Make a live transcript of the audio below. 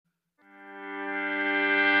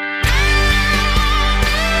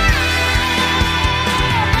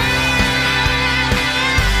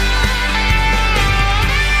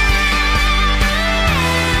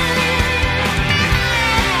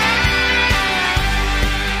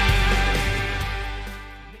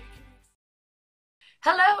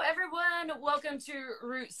Hello, everyone. Welcome to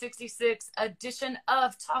Route 66 edition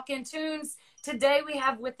of Talkin' Tunes. Today we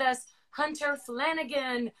have with us Hunter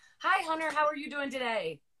Flanagan. Hi, Hunter. How are you doing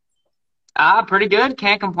today? Pretty good.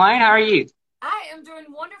 Can't complain. How are you? I am doing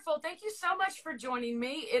wonderful. Thank you so much for joining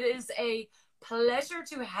me. It is a pleasure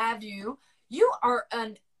to have you. You are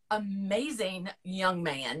an amazing young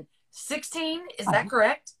man. 16, is that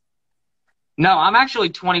correct? No, I'm actually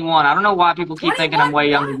 21. I don't know why people keep thinking I'm 21? way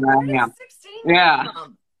younger What? than Where I does am. 16 Yeah, come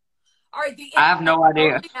from? All right, the I have internet no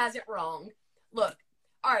idea. totally has it wrong. Look,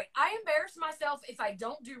 all right, I embarrass myself if I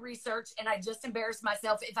don't do research, and I just embarrass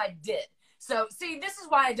myself if I did. So, see, this is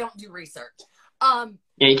why I don't do research. Um,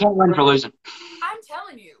 Yeah, you can't win for losing. I'm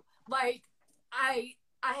telling you, like, I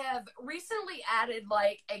have recently added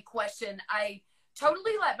like a question. I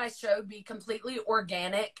totally let my show be completely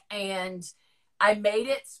organic, and I made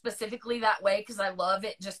it specifically that way because I love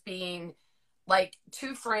it just being like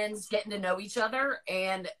two friends getting to know each other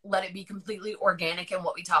and let it be completely organic in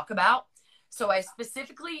what we talk about. So I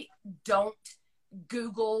specifically don't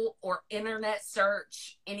Google or internet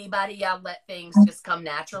search anybody. I let things just come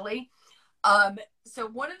naturally. So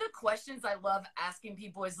one of the questions I love asking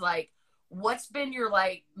people is like, what's been your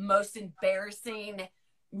like most embarrassing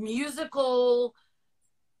musical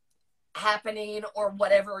happening or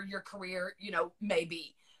whatever your career, may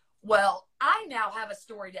be? Well, I now have a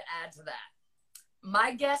story to add to that.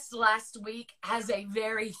 My guest last week has a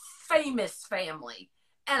very famous family,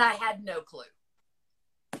 and I had no clue.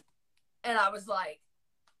 And I was like,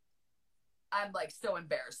 I'm like so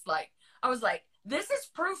embarrassed. Like, I was like, this is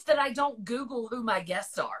proof that I don't Google who my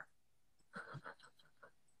guests are.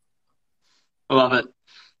 Love it.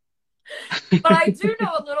 But I do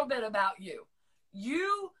know a little bit about you.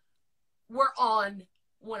 You were on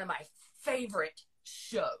one of my favorite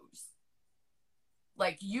shows.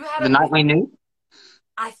 Like, you had The a, nightly news?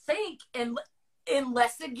 I think,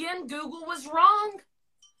 unless again Google was wrong,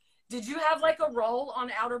 did you have like a role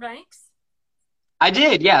on Outer Banks? I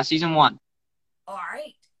did, yeah, season 1. All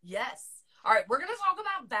right. Yes. All right. We're going to talk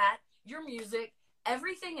about that, your music,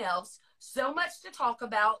 everything else. So much to talk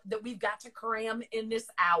about that we've got to cram in this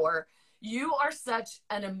hour. You are such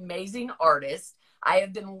an amazing artist. I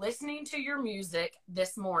have been listening to your music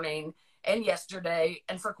this morning and yesterday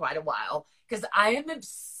and for quite a while because I am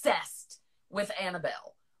obsessed with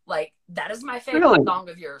Annabelle. Like, that is my favorite Really? song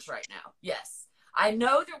of yours right now. Yes. I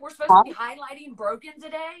know that we're supposed to Huh? be highlighting Broken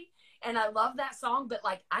today, and I love that song, but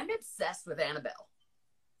like, I'm obsessed with Annabelle.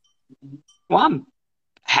 Well, I'm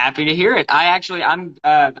happy to hear it.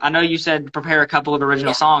 I know you said prepare a couple of original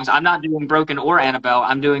Yeah. songs. I'm not doing Broken or Annabelle.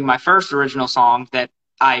 I'm doing my first original song that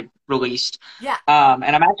I released. Yeah. And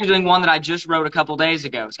I'm actually doing one that I just wrote a couple days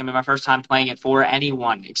ago. It's gonna be my first time playing it for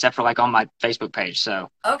anyone except for like on my Facebook page. So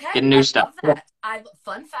Okay. getting new I stuff. love that.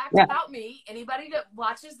 Fun fact Yeah. about me, anybody that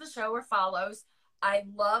watches the show or follows, I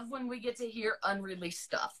love when we get to hear unreleased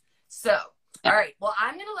stuff. So, Yeah. all right. Well,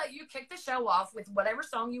 I'm going to let you kick the show off with whatever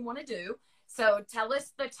song you want to do. So tell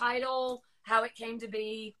us the title, how it came to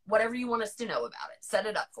be, whatever you want us to know about it. Set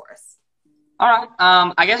it up for us. All right.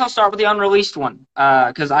 I guess I'll start with the unreleased one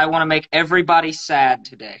because I want to make everybody sad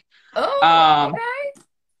today. Oh, Um, okay.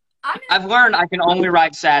 I'm in I've learned I can only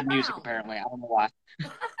write sad music, round. apparently. I don't know why.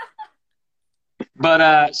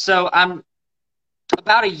 But so I'm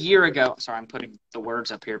about a year ago. Sorry, I'm putting the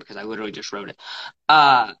words up here because I literally just wrote it.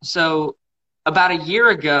 So about a year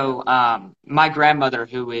ago, my grandmother,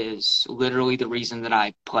 who is literally the reason that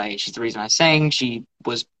I play, she's the reason I sing. She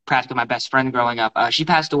was practically my best friend growing up. She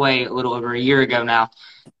passed away a little over a year ago now.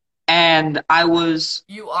 And I was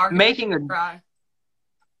You are going to making a, cry.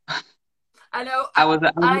 I know. I I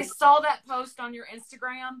was saw that post on your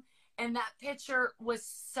Instagram, and that picture was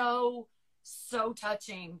so, so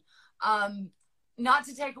touching. Not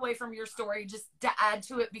to take away from your story, just to add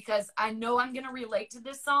to it, because I know I'm going to relate to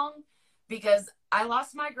this song because I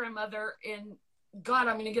lost my grandmother in, God,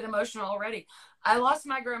 I'm going to get emotional already. I lost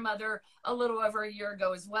my grandmother a little over a year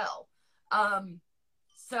ago as well.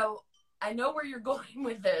 So I know where you're going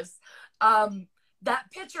with this.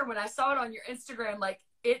 That picture, when I saw it on your Instagram, like,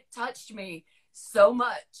 it touched me so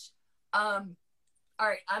much. All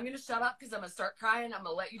right, I'm going to shut up because I'm going to start crying. I'm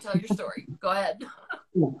going to let you tell your story. Go ahead.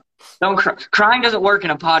 don't cry. Crying doesn't work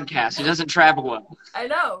in a podcast. It doesn't travel well. I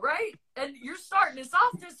know, right? And you're starting us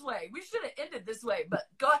off this way. We should have ended this way, but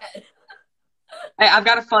go ahead. Hey, I've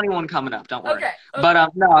got a funny one coming up. Don't worry. Okay.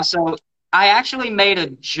 But no, so I actually made a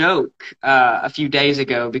joke a few days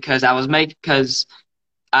ago because because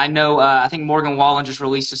I know I think Morgan Wallen just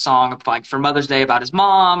released a song like for Mother's Day about his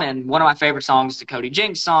mom, and one of my favorite songs is a Cody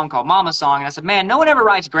Jinks song called Mama Song. And I said, man, no one ever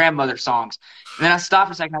writes grandmother songs. And then I stopped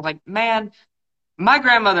for a second. I was like, man, my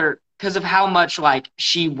grandmother because of how much like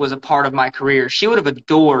she was a part of my career, she would have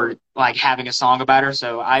adored like having a song about her.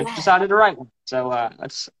 So I Yeah. decided to write one. So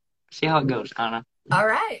let's see how it goes. I don't know. All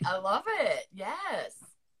right. I love it. Yes.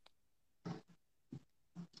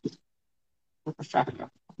 Where's traffic go?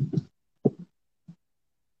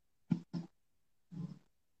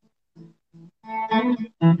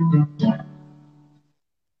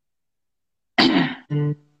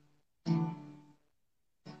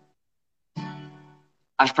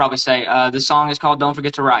 I should probably say the song is called "Don't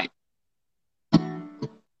Forget to Write."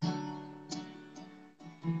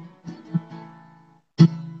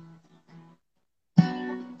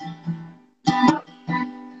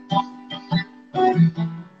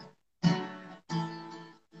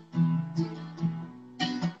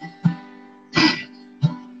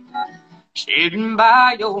 Sitting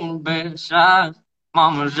by your bedside,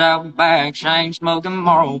 Mama's out back, chain smoking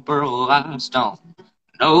Marlboro lights. Don't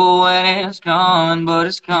know when it's coming, but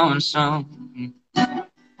it's coming soon.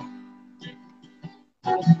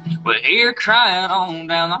 But here crying on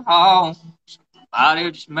down the hall,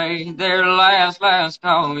 somebody just made their last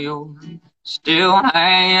call. You're still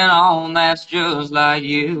hanging on, that's just like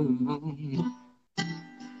you.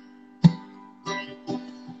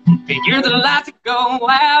 Figure the lights that go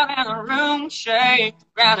out and the room shake,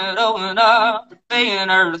 ground it open up, there'd be an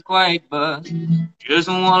earthquake, but just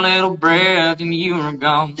one little breath and you were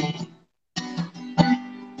gone.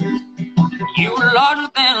 You were larger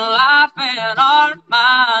than life and all of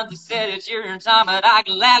mine. You said it's your time, but I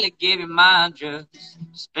gladly give you mine. Just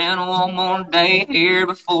spend one more day here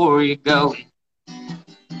before you go.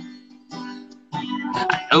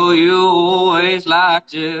 I know you always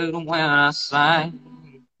liked it when I sang.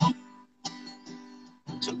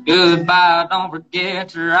 So goodbye, don't forget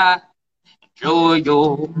to write. Enjoy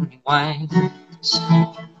your wings.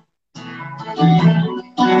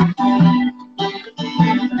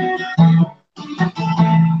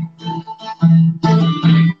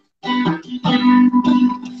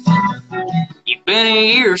 You've been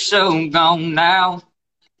a year or so gone now.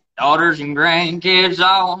 Daughters and grandkids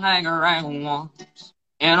all hang around once.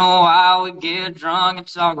 In a while we get drunk and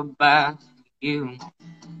talk about you.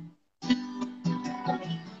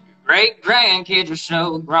 Great grandkids are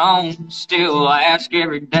so grown, still ask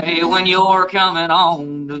every day when you're coming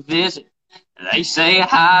home to visit. They say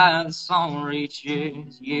hi, the song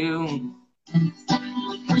reaches you.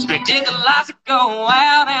 Expected the lights to go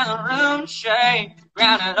out and the room shake,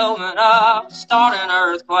 ground it open up, start an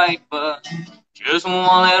earthquake, but just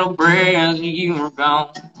one little breath and you were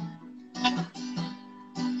gone.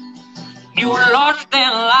 You were larger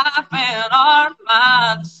than life and all of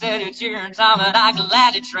mine. Said it's your time, but I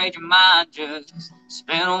gladly trade your mind. Just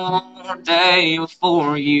spend one more day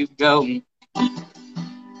before you go.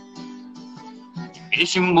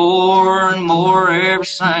 Miss you more and more every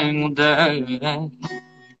single day.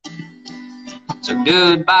 So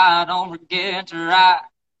goodbye, don't forget to write.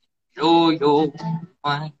 Enjoy your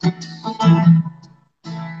wine.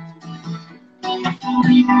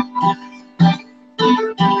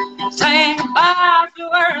 Saying goodbye to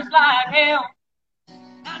words like hell.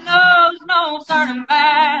 I know there's no turning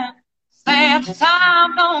back. Say at the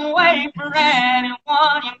time, don't wait for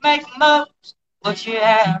anyone. You make the most what you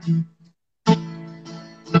have.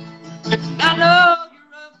 I know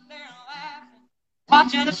you're up there laughing,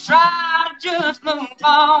 watching us try to just move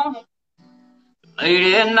on.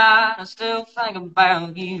 Late at night, I still think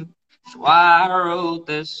about you. That's why I wrote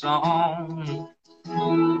this song.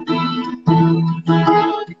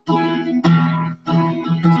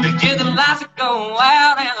 Get the lights that go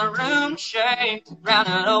out and the room shake, ground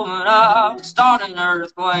it open up, start an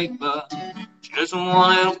earthquake, but just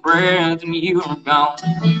one little breath and you were gone.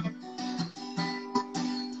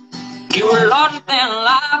 You were larger than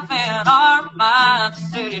life and all of mine.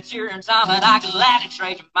 Said it's your time, but I gladly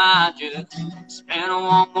trade your mind. Just spend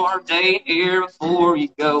one more day here before you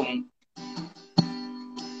go.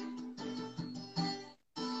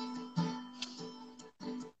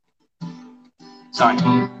 Sorry.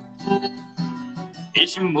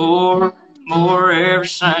 It's more every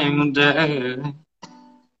single day.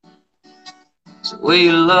 So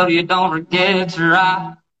we love you, don't forget to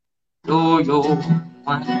write your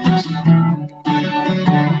wine.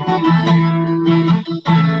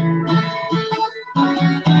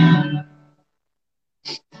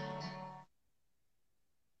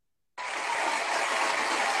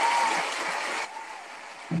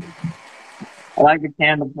 I like the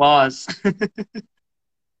canned applause.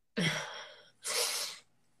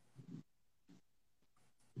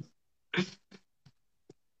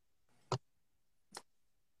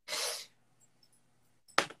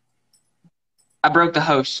 I broke the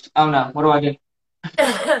host. Oh no, what do I do?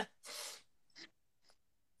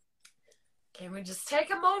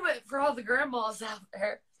 take a moment for all the grandmas out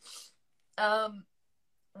there.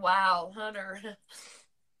 Wow, Hunter.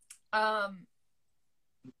 um,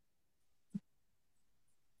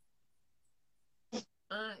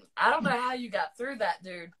 I don't know how you got through that,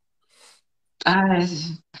 dude. Uh,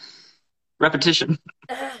 repetition.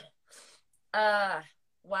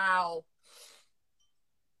 Wow.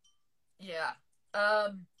 Yeah.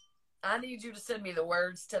 I need you to send me the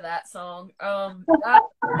words to that song. That's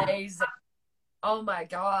amazing. Oh my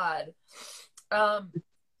God. Um,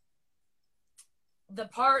 the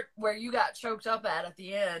part where you got choked up at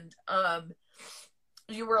the end,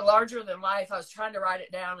 you were larger than life. I was trying to write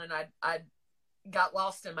it down and I got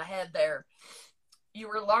lost in my head there. You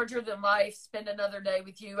were larger than life, spend another day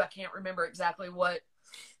with you. I can't remember exactly what.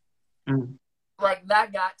 Like,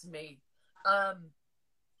 that got to me.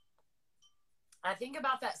 I think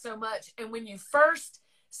about that so much. And when you first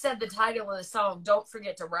said the title of the song, Don't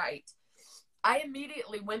Forget to Write, I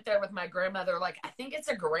immediately went there with my grandmother. Like, I think it's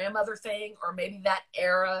a grandmother thing, or maybe that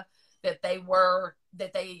era that they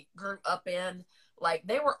grew up in. Like,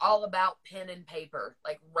 they were all about pen and paper,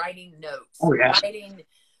 like writing notes, Oh, yeah.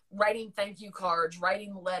 writing thank you cards,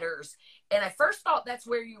 writing letters. And I first thought that's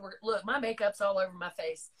where you were. Look, my makeup's all over my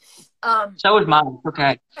face. So is mine.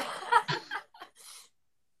 Okay.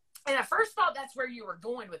 And I first thought that's where you were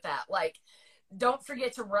going with that. Like, don't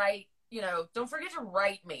forget to write, don't forget to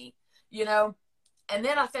write me, And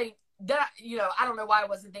then I think that, I don't know why I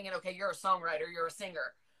wasn't thinking, okay, you're a songwriter, you're a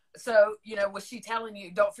singer. So, was she telling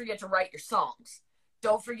you, don't forget to write your songs?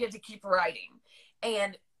 Don't forget to keep writing.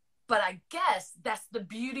 But I guess that's the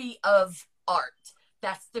beauty of art.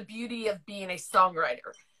 That's the beauty of being a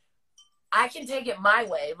songwriter. I can take it my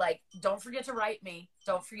way. Like, don't forget to write me.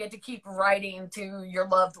 Don't forget to keep writing to your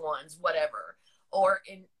loved ones, whatever. Or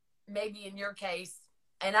maybe in your case,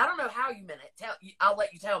 and I don't know how you meant it. I'll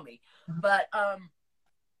let you tell me. But,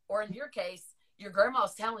 or in your case, your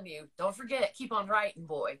grandma's telling you, don't forget, keep on writing,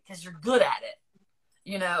 boy, because you're good at it.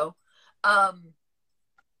 I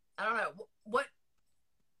don't know. What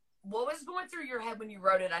was going through your head when you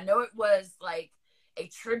wrote it? I know it was like a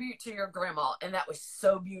tribute to your grandma, and that was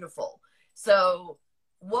so beautiful. So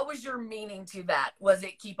what was your meaning to that? Was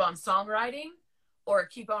it keep on songwriting, or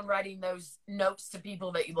keep on writing those notes to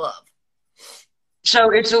people that you love?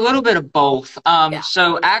 So it's a little bit of both. Yeah.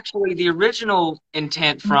 So actually the original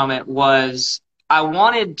intent from it was I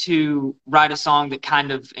wanted to write a song that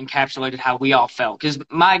kind of encapsulated how we all felt. Because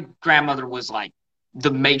my grandmother was like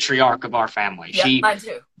the matriarch of our family. Yeah, She, mine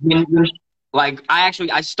too. like, I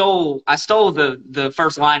stole the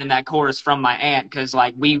first line in that chorus from my aunt, because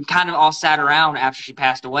like we kind of all sat around after she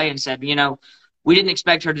passed away and said, we didn't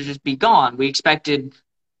expect her to just be gone. We expected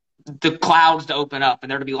the clouds to open up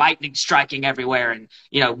and there to be lightning striking everywhere, and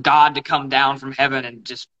God to come down from heaven and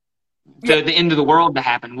just the end of the world to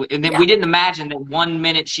happen. And then we didn't imagine that 1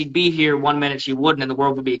 minute she'd be here, 1 minute she wouldn't, and the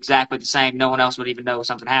world would be exactly the same. No one else would even know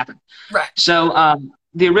something happened. Right. So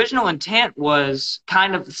the original intent was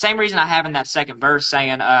kind of the same reason I have in that second verse,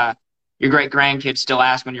 saying your great grandkids still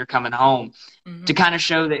ask when you're coming home, to kind of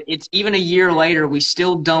show that it's even a year later, we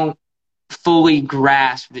still don't fully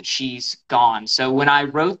grasp that she's gone. So when I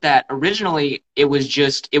wrote that originally, it was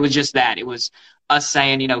just that. It was us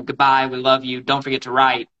saying, goodbye, we love you, don't forget to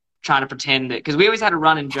write, trying to pretend that, because we always had a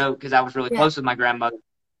running joke, because I was really close with my grandmother.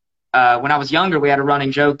 When I was younger, we had a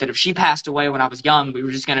running joke that if she passed away when I was young, they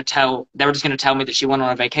were just going to tell me that she went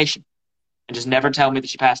on a vacation and just never tell me that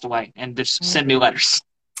she passed away and just send me letters.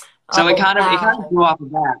 So it kind of grew off of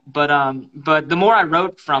that. But the more I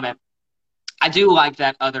wrote from it, I do like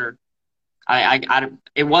that other.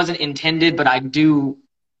 It wasn't intended, but I do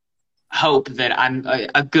hope that I'm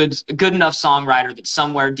a good enough songwriter that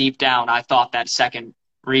somewhere deep down I thought that second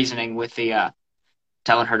reasoning with the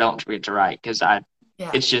telling her don't forget to write, because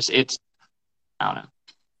it's I don't know.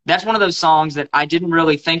 That's one of those songs that I didn't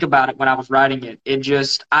really think about it when I was writing it.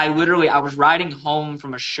 I was riding home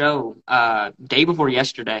from a show day before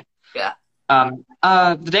yesterday. Yeah.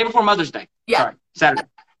 The day before Mother's Day. Yeah. Sorry, Saturday.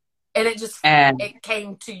 And it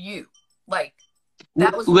came to you. Like,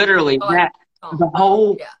 that was literally that the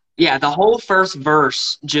whole the whole first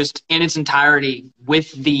verse, just in its entirety,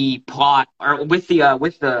 with the plot, or with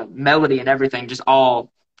the melody and everything, just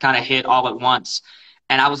all kind of hit all at once.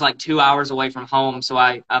 And I was like 2 hours away from home, so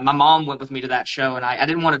my mom went with me to that show, and I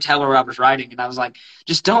didn't want to tell her I was writing, and I was like,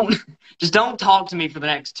 just don't talk to me for the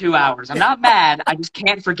next 2 hours. I'm not mad, I just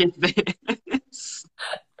can't forget this.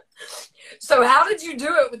 So how did you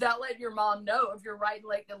do it without letting your mom know, if you're writing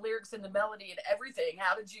like the lyrics and the melody and everything?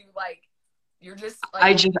 How did you You're just like,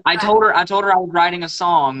 I told her I was writing a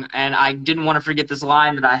song and I didn't want to forget this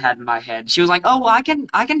line that I had in my head. She was like, "Oh, well, I can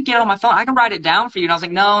get on my phone. I can write it down for you." And I was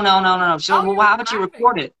like, "No, no, no, no, no." She's like, oh, "Well, you're how about you driving.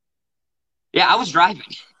 record it?" Yeah, I was driving.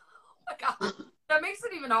 Oh my God. That makes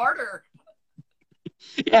it even harder.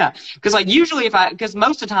 Yeah, because like usually because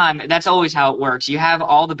most of the time that's always how it works. You have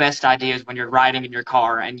all the best ideas when you're riding in your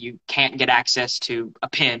car and you can't get access to a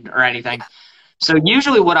pen or anything. Yeah, So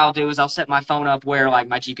usually what I'll do is I'll set my phone up where like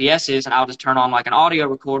my GPS is and I'll just turn on like an audio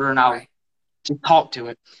recorder and I'll right. just talk to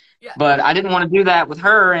it. Yeah. But I didn't want to do that with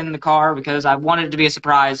her in the car because I wanted it to be a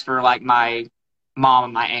surprise for like my mom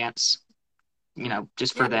and my aunts,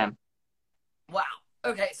 just Yeah. for them. Wow.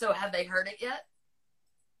 Okay. So have they heard it yet?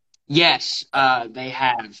 Yes, Oh, they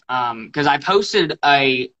have. Because I posted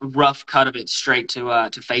a rough cut of it straight to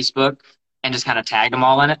Facebook and just kind of tagged them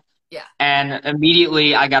all in it. yeah. And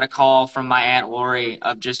immediately I got a call from my Aunt Lori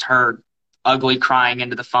of just her ugly crying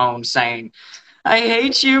into the phone saying, "I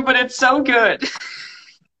hate you, but it's so good."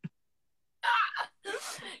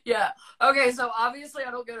 Yeah. Okay. So obviously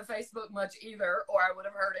I don't go to Facebook much either, or I would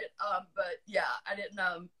have heard it. But yeah, I didn't.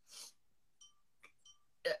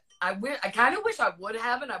 I kind of wish I would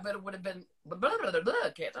have, and I bet it would have been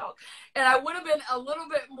can't talk, and I would have been a little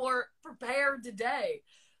bit more prepared today.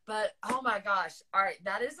 But oh my gosh! All right,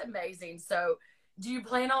 that is amazing. So, do you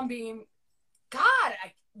plan on being? God,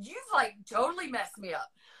 you've like totally messed me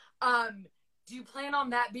up. Do you plan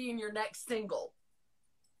on that being your next single?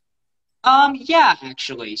 Yeah,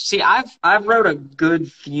 actually. See, I've wrote a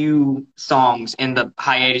good few songs in the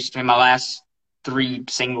hiatus between my last three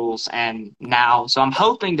singles and now. So I'm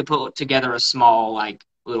hoping to put together a small like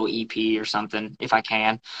little EP or something if I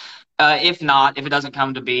can. If not, if it doesn't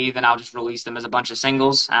come to be, then I'll just release them as a bunch of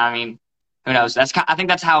singles. I mean, who knows? I think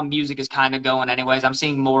that's how music is kind of going anyways. I'm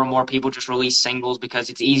seeing more and more people just release singles because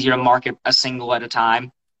it's easier to market a single at a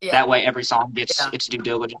time. Yeah, That way every song gets yeah. its due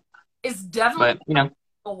diligence. It's definitely But, you know,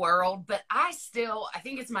 a world, but I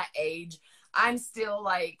think it's my age. I'm still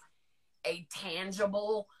like a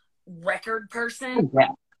tangible record person. yeah.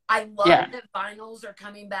 I love Yeah. that vinyls are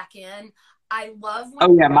coming back in. I love Oh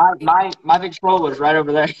when, yeah, my big scroller's right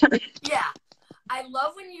over there. yeah, I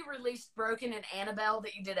love when you released Broken and Annabelle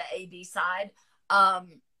that you did an A/B side.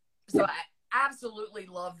 Um, so I absolutely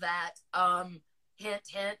love that. Hint,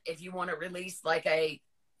 hint, if you want to release like a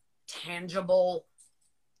tangible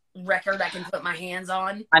record I can put my hands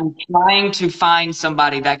on. I'm trying to find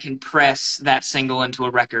somebody that can press that single into a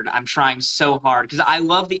record. I'm trying so hard because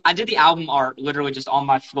I did the album art literally just on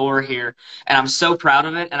my floor here, and I'm so proud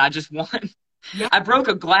of it. And I just want, Yeah. I broke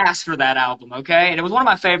a glass for that album, okay? And it was one of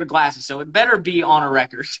my favorite glasses, so it better be on a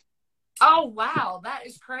record. Oh wow, that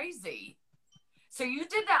is crazy. So you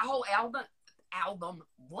did that whole album.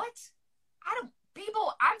 What? I don't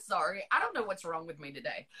people, I'm sorry. I don't know what's wrong with me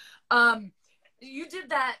today. You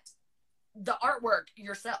did the artwork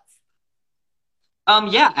yourself.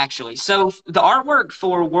 Yeah, actually. So the artwork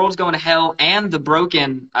for World's Going to Hell and the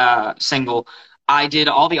Broken single, I did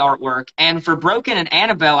all the artwork. And for Broken and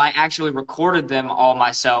Annabelle, I actually recorded them all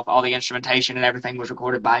myself. All the instrumentation and everything was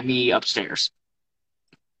recorded by me upstairs.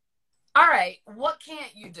 All right, what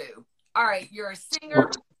can't you do? All right, you're a singer,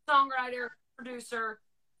 songwriter, producer,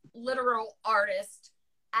 literal artist,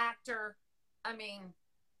 actor. I mean,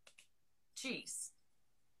 geez.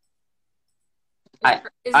 I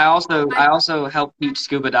Is I also help teach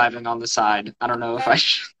scuba diving on the side. I don't know if I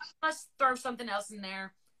should. let's throw something else in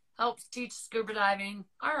there. Helps teach scuba diving.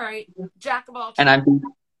 All right, jack of all And trades.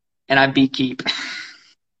 I beekeep.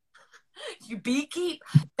 You beekeep?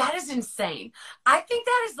 That is insane. I think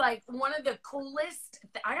that is like one of the coolest.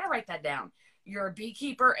 I gotta write that down. You're a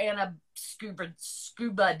beekeeper and a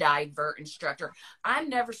scuba diver instructor. I'm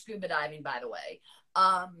never scuba diving, by the way.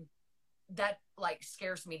 That like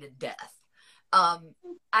scares me to death.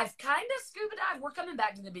 I've kind of scuba dived. We're coming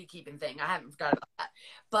back to the beekeeping thing. I haven't forgot about that,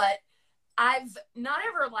 but I've not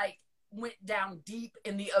ever like went down deep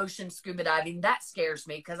in the ocean scuba diving. That scares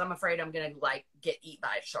me because I'm afraid I'm gonna like get eaten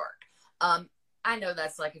by a shark. I know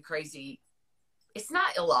that's like a crazy. It's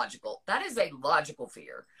not illogical. That is a logical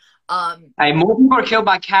fear. Hey, more people are killed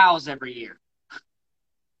by cows every year.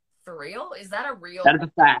 For real? Is that a real? That is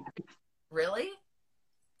a fact. Really?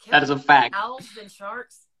 That is a fact. Owls than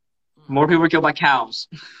sharks? More people are killed by cows.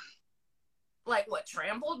 Like what?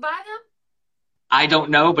 Trampled by them? I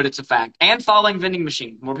don't know, but it's a fact. And falling vending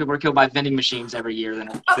machines. More people are killed by vending machines every year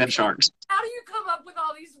than sharks. How do you come up with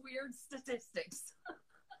all these weird statistics?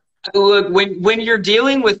 Look, when you're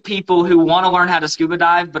dealing with people who want to learn how to scuba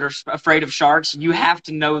dive but are afraid of sharks, you have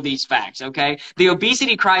to know these facts, okay? The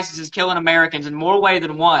obesity crisis is killing Americans in more way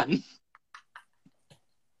than one.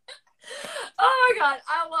 Oh my God.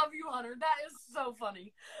 I love you, Hunter. That is so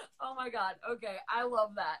funny. Oh my God. Okay. I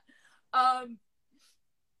love that. Um,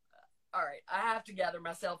 all right. I have to gather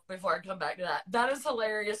myself before I come back to that. That is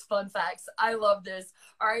hilarious. Fun facts. I love this.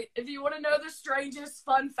 All right. If you want to know the strangest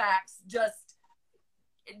fun facts, just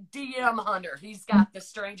DM Hunter. He's got the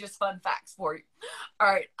strangest fun facts for you. All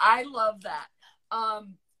right. I love that.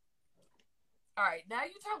 All right, now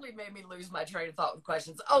you totally made me lose my train of thought with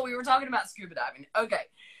questions. Oh, we were talking about scuba diving. Okay,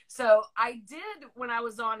 so I did when I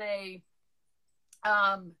was on a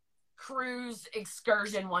cruise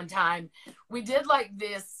excursion one time. We did like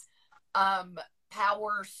this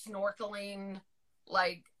power snorkeling,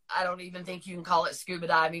 like I don't even think you can call it scuba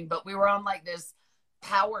diving, but we were on like this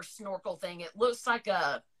power snorkel thing. It looks like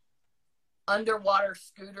a underwater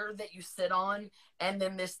scooter that you sit on, and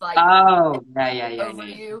then this like Oh, yeah. over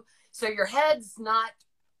you. So your head's not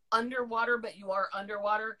underwater, but you are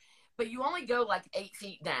underwater. But you only go like 8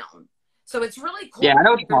 feet down. So it's really cool. Yeah, I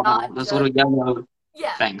know what you're you're talking not about. Those just little yellow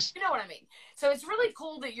yeah, things. you know what I mean. So it's really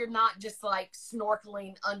cool that you're not just like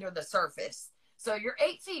snorkeling under the surface. So you're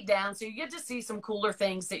 8 feet down, so you get to see some cooler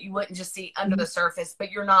things that you wouldn't just see under the surface, but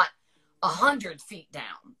you're not 100 feet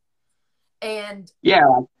down. And Yeah.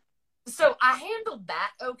 so I handled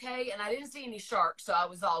that okay, and I didn't see any sharks, so I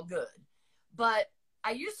was all good. But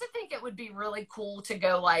I used to think it would be really cool to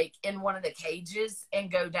go like in one of the cages and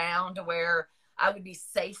go down to where I would be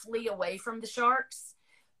safely away from the sharks.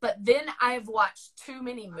 But then I have watched too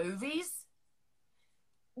many movies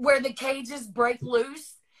where the cages break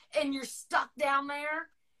loose and you're stuck down there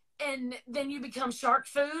and then you become shark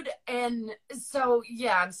food. And so,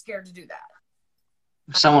 yeah, I'm scared to do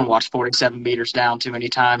that. Someone watched 47 meters down too many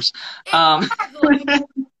times. Exactly.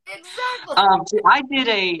 Exactly. So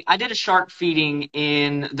I did a shark feeding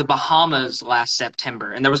in the Bahamas last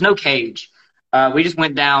September, and there was no cage. We just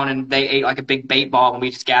went down and they ate like a big bait ball, and we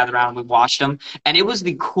just gathered around and we watched them. And it was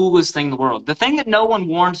the coolest thing in the world. The thing that no one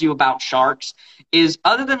warns you about sharks is,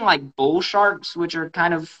 other than like bull sharks, which are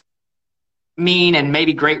kind of mean, and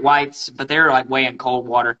maybe great whites, but they're like way in cold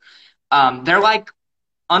water. They're like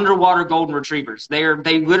underwater golden retrievers. They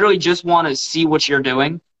literally just want to see what you're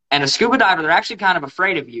doing. And a scuba diver, they're actually kind of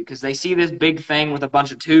afraid of you because they see this big thing with a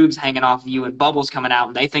bunch of tubes hanging off of you and bubbles coming out,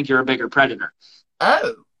 and they think you're a bigger predator.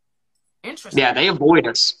 Oh, interesting. Yeah, they avoid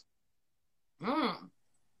us. Hmm.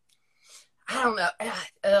 I don't know.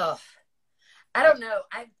 Ugh. I don't know.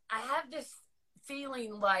 I have this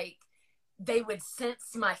feeling like they would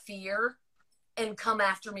sense my fear and come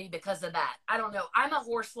after me because of that. I don't know. I'm a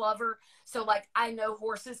horse lover, so like I know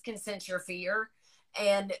horses can sense your fear,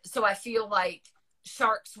 and so I feel like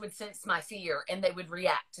sharks would sense my fear and they would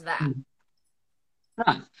react to that.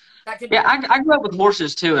 Huh. That could Yeah, I grew up with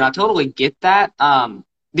horses too, and I totally get that.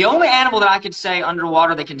 The only animal that I could say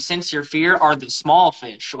underwater that can sense your fear are the small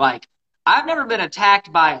fish. Like, I've never been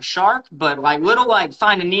attacked by a shark, but like little like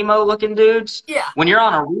Finding Nemo looking dudes, yeah, when you're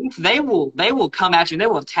on a reef, they will come at you and they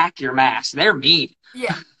will attack your mask. They're mean.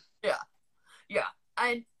 yeah, yeah, yeah.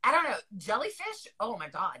 I don't know. Jellyfish? Oh my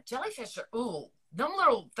God. Jellyfish are, ooh, them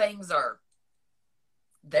little things are,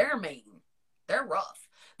 they're mean. They're rough.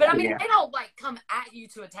 But I mean, Yeah. they don't like come at you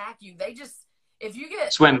to attack you. They just, if you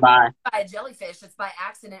get Swim by. by a jellyfish, it's by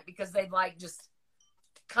accident because they like just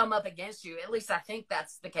come up against you. At least I think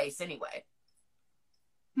that's the case anyway.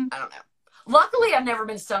 I don't know. Luckily, I've never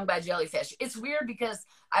been stung by jellyfish. It's weird because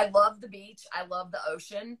I love the beach. I love the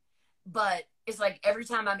ocean. But it's like every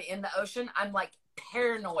time I'm in the ocean, I'm like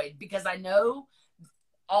paranoid because I know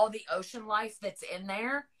all the ocean life that's in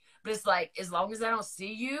there. But it's like, as long as I don't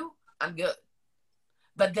see you, I'm good.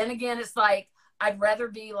 But then again, it's like, I'd rather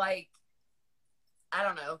be like, I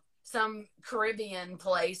don't know, some Caribbean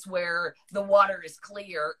place where the water is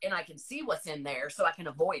clear and I can see what's in there so I can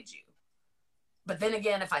avoid you. But then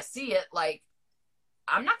again, if I see it, like,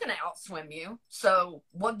 I'm not going to outswim you. So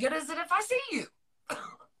what good is it if I see you?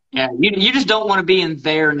 Yeah, you just don't want to be in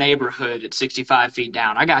their neighborhood at 65 feet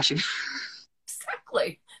down. I got you.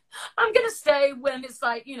 Exactly. I'm going to stay when it's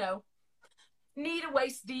like, you know, knee to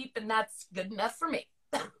waist deep, and that's good enough for me.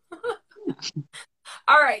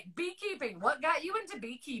 All right, beekeeping. What got you into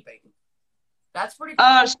beekeeping? That's pretty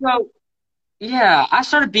cool. So yeah, I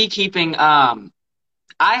started beekeeping. I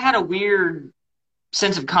had a weird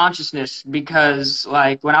sense of consciousness because,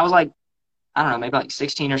 like, when I was like, I don't know, maybe like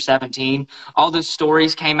 16 or 17, all those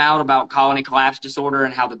stories came out about colony collapse disorder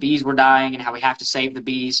and how the bees were dying and how we have to save the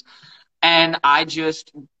bees. And I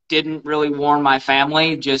just didn't really warn my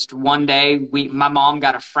family. Just one day, my mom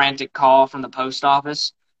got a frantic call from the post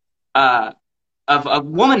office, of a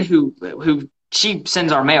woman who she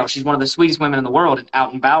sends our mail. She's one of the sweetest women in the world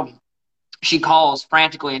out in Bowden. She calls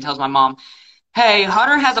frantically and tells my mom, hey,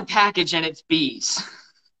 Hunter has a package and it's bees.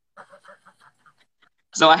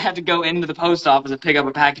 So I had to go into the post office and pick up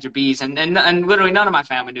a package of bees, and literally none of my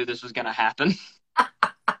family knew this was going to happen.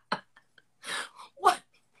 What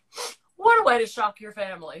what a way to shock your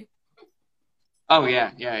family. Oh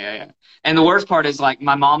yeah, yeah, yeah, yeah. And the worst part is like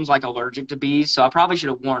my mom's like allergic to bees, so I probably should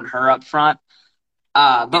have warned her up front.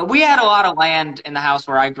 But we had a lot of land in the house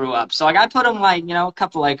where I grew up, so like I put them like a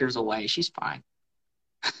couple acres away. She's fine.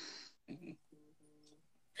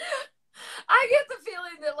 I get the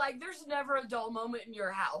feeling that like there's never a dull moment in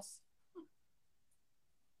your house.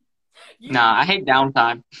 You Nah, I hate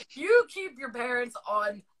downtime. you keep your parents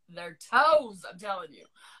on their toes, I'm telling you.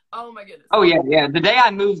 Oh my goodness. Oh yeah, yeah. The day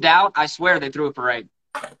I moved out, I swear they threw a parade.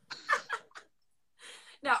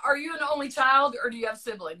 Now, are you an only child or do you have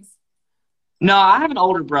siblings? No, I have an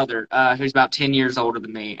older brother who's about 10 years older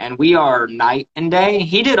than me, and we are night and day.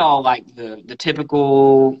 He did all like the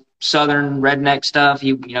typical Southern redneck stuff.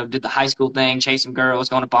 He, did the high school thing, chasing girls,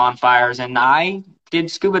 going to bonfires, and I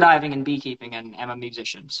did scuba diving and beekeeping and am a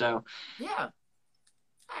musician. So Yeah.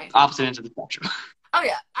 Nice. opposite ends of the spectrum. Oh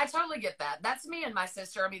yeah, I totally get that. That's me and my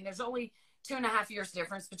sister. I mean, there's only 2.5 years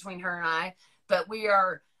difference between her and I, but we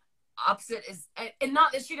are opposite is and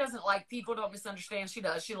not that she doesn't like people, don't misunderstand. She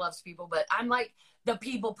does. She loves people, but I'm like the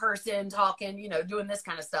people person talking, doing this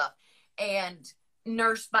kind of stuff. And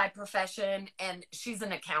nurse by profession, and she's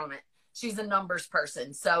an accountant. She's a numbers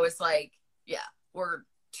person. So it's like, yeah, we're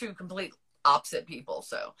two complete opposite people.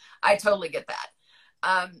 So I totally get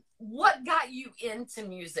that. What got you into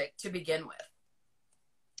music to begin with?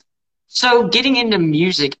 So getting into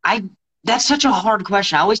music, I that's such a hard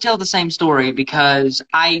question. I always tell the same story because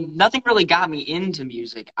I nothing really got me into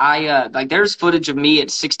music. I like there's footage of me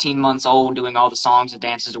at 16 months old doing all the songs and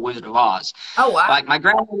dances to Wizard of Oz. Oh wow. Like my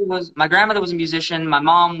grandmother was a musician. My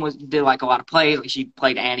mom was did like a lot of plays, like she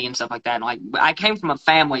played Annie and stuff like that. And like I came from a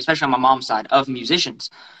family, especially on my mom's side, of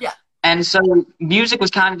musicians. Yeah. And so music was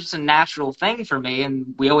kind of just a natural thing for me.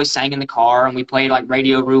 And we always sang in the car and we played like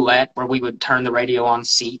radio roulette where we would turn the radio on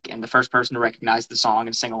Seek and the first person to recognize the song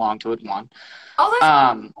and sing along to it won. Oh, that's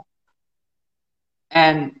Um,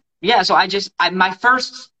 and yeah, so my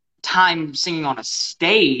first time singing on a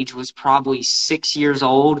stage was probably 6 years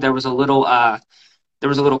old. There was a little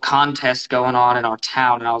contest going on in our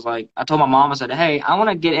town. And I told my mom, I said, hey, I want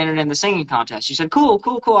to get entered in the singing contest. She said, cool,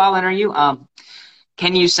 cool, cool. I'll enter you.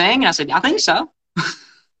 Can you sing? And I said, I think so.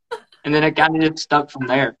 And then it kind of just stuck from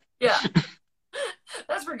there. yeah.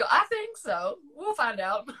 That's pretty cool. I think so. We'll find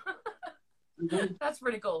out. That's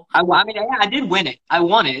pretty cool. I mean, I did win it. I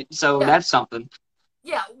won it, so Yeah. that's something.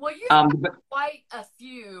 Yeah. Well, you have But quite a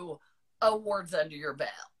few awards under your belt.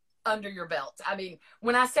 I mean,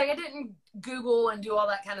 when I say I didn't Google and do all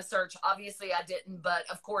that kind of search, obviously I didn't, but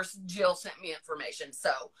of course Jill sent me information.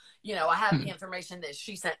 So, I have the information that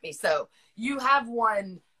she sent me. So you have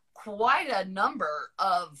won quite a number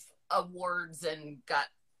of awards and got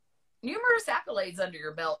numerous accolades under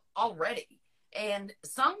your belt already, and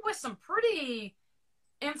sung with some pretty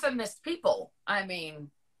infamous people. I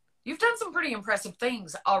mean, you've done some pretty impressive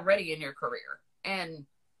things already in your career. And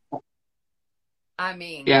I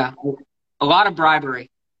mean, yeah, a lot of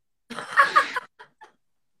bribery.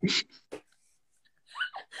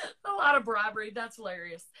 a lot of bribery. That's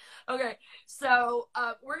hilarious. Okay, so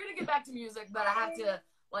we're gonna get back to music, but I have to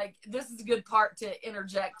this is a good part to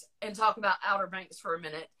interject and talk about Outer Banks for a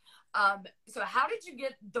minute. So how did you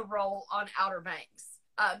get the role on Outer Banks?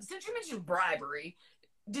 Since you mentioned bribery,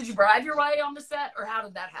 did you bribe your way on the set, or how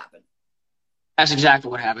did that happen? That's exactly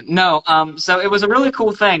what happened. No, so it was a really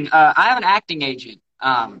cool thing. I have an acting agent,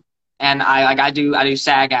 and I do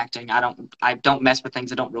SAG acting. I don't mess with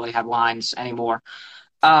things that don't really have lines anymore.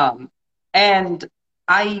 And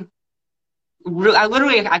I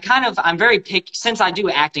I'm very picky since I do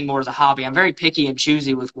acting more as a hobby. I'm very picky and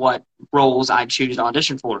choosy with what roles I choose to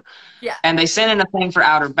audition for. Yeah. And they sent in a thing for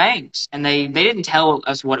Outer Banks, and they didn't tell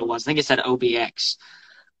us what it was. I think it said OBX.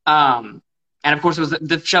 And of course, it was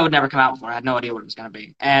the show had never come out before. I had no idea what it was going to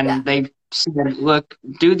be. Yeah. And they said, "Look,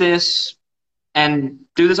 do this and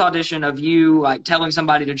do this audition of you like telling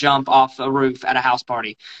somebody to jump off a roof at a house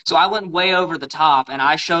party." So I went way over the top, and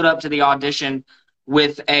I showed up to the audition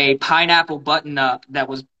with a pineapple button-up that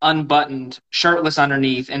was unbuttoned, shirtless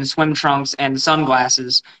underneath, and swim trunks and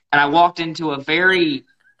sunglasses. And I walked into a very,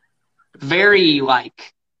 very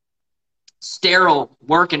like sterile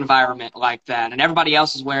work environment like that, and everybody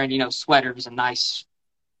else is wearing sweaters and nice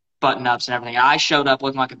button-ups and everything. I showed up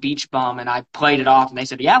looking like a beach bum, and I played it off, and they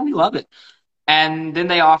said, "Yeah, we love it." And then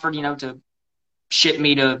they offered to ship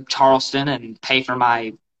me to Charleston and pay for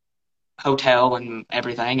my hotel and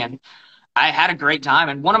everything. And I had a great time.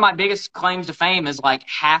 And one of my biggest claims to fame is like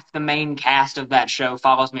half the main cast of that show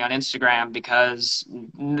follows me on Instagram because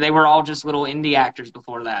they were all just little indie actors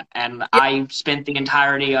before that. And Yeah. I spent the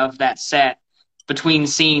entirety of that set between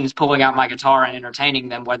scenes pulling out my guitar and entertaining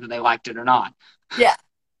them, whether they liked it or not. Yeah.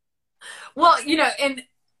 Well, and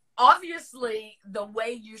obviously the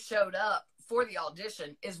way you showed up for the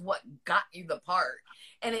audition is what got you the part.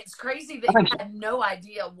 And it's crazy that you had no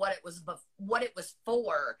idea what it was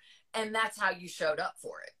for, and that's how you showed up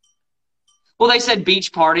for it. Well, they said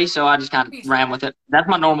beach party, so I just kind of ran with it. That's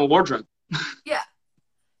my normal wardrobe. Yeah.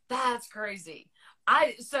 That's crazy.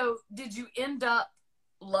 So did you end up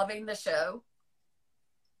loving the show?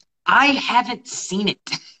 I haven't seen it.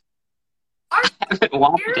 I haven't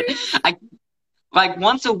watched it. Like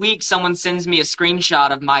once a week, someone sends me a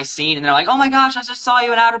screenshot of my scene, and they're like, "Oh my gosh, I just saw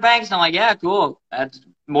you in Outer Banks," and I'm like, "Yeah, cool. That's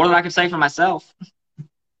more than I can say for myself."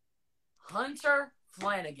 Hunter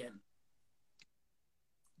Flanagan,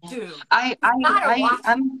 dude,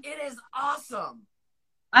 it is awesome.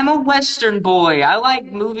 I'm a Western boy. I like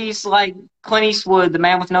movies like Clint Eastwood, The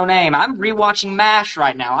Man with No Name. I'm rewatching MASH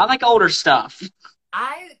right now. I like older stuff.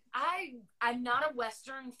 I'm not a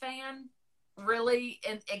Western fan, really,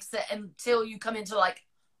 except until you come into like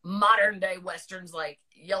modern day Westerns like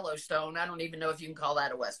Yellowstone. I don't even know if you can call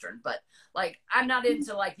that a Western, but like I'm not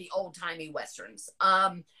into like the old timey Westerns.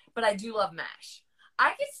 But I do love MASH. I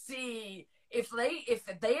could see if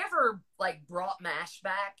they ever like brought MASH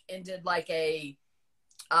back and did like a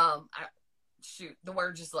shoot, the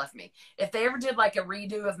word just left me. If they ever did like a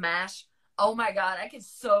redo of MASH, oh my God, I could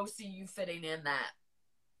so see you fitting in that.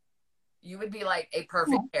 You would be like a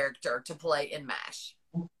perfect character to play in MASH.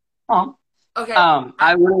 Oh. Okay.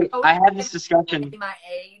 I had this discussion. My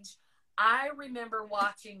age, I remember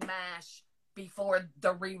watching MASH before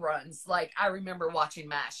the reruns. Like I remember watching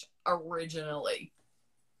MASH originally.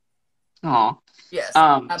 Oh. Yes.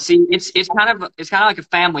 See, it's kind of like a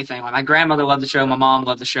family thing. Like my grandmother loved the show, my mom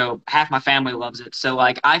loved the show, half my family loves it. So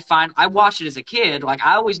like I watched it as a kid. Like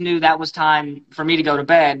I always knew that was time for me to go to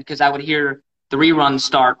bed because I would hear the reruns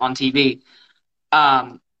start on TV.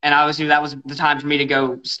 And I always knew that was the time for me to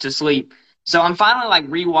go to sleep. So I'm finally like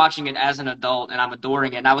rewatching it as an adult, and I'm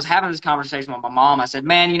adoring it. And I was having this conversation with my mom. I said,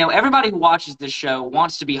 "Man, everybody who watches this show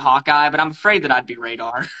wants to be Hawkeye, but I'm afraid that I'd be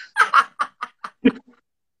Radar."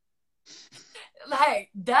 Hey,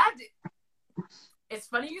 it's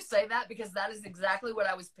funny you say that because that is exactly what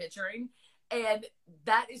I was picturing. And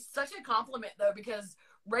that is such a compliment though, because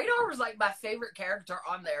Radar was like my favorite character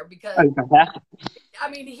on there because I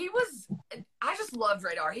mean, I just loved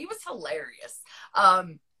Radar. He was hilarious.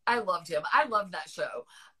 I loved him. I loved that show.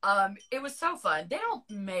 It was so fun. They don't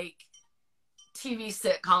make TV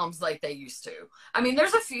sitcoms like they used to. I mean,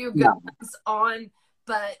 there's a few good ones on,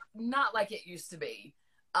 but not like it used to be.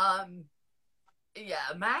 Yeah,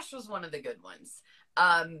 MASH was one of the good ones.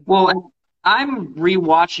 Well, I'm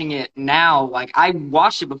rewatching it now. Like I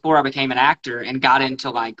watched it before I became an actor and got into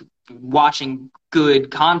like watching good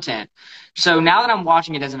content. So now that I'm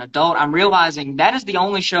watching it as an adult, I'm realizing that is the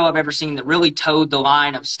only show I've ever seen that really towed the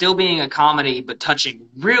line of still being a comedy but touching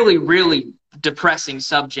really, really depressing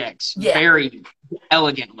subjects very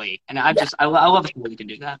elegantly. And I love it when you can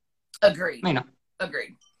do that. Agreed.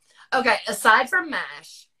 Agreed. Okay, aside from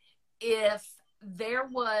MASH, if there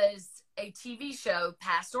was a TV show,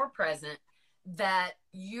 past or present, that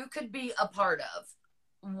you could be a part of,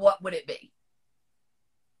 what would it be?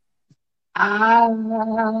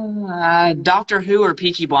 Doctor Who or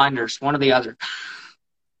Peaky Blinders, one or the other.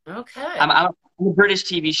 Okay. I'm a British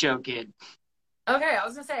TV show kid. Okay, I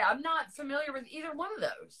was gonna say I'm not familiar with either one of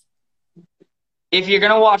those. If you're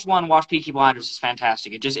gonna watch one, watch Peaky Blinders. It's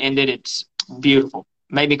fantastic. It just ended. It's beautiful.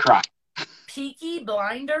 Made me cry. Peaky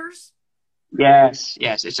Blinders. Yes,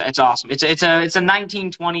 it's awesome. It's a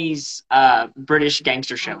 1920s British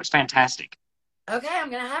gangster show. It's fantastic. Okay,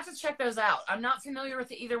 I'm gonna have to check those out. I'm not familiar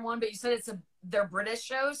with either one, but you said they're British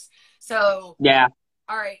shows, so yeah.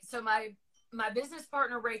 All right, so my business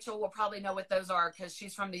partner Rachel will probably know what those are because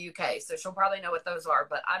she's from the UK, so she'll probably know what those are.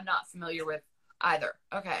 But I'm not familiar with either.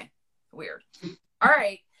 Okay, weird. All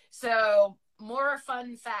right, so more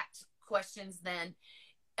fun fact questions then.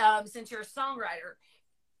 Since you're a songwriter,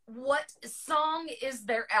 what song is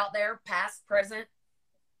there out there, past, present,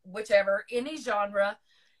 whichever, any genre?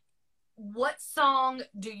 What song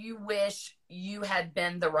do you wish you had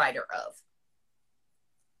been the writer of?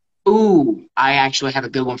 Ooh, I actually have a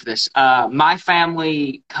good one for this. My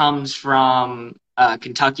family comes from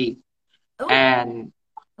Kentucky. Ooh. And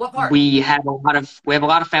what part? We have a lot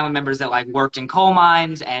of family members that like worked in coal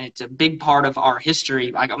mines, and it's a big part of our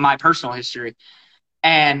history, like my personal history.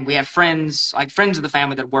 and we have friends, like friends of the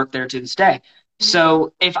family that work there to this day. Mhm.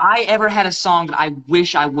 So if I ever had a song that I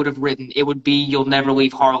wish I would have written, it would be "You'll Never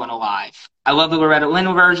Leave Harlan Alive." I love the Loretta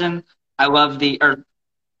Lynn version. I love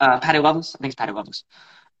Patty Loveless. I think it's Patty Loveless.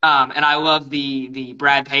 And I love the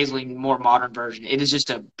Brad Paisley more modern version. It is just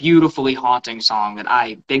a beautifully haunting song that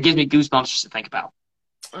gives me goosebumps just to think about.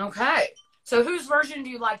 Okay. So whose version do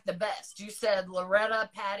you like the best? You said Loretta,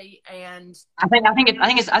 Patty, and I think it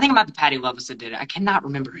might be Patty Loveless that did it. I cannot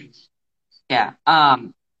remember it. Yeah.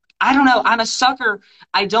 I don't know. I'm a sucker.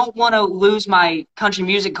 I don't want to lose my country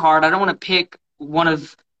music card. I don't want to pick one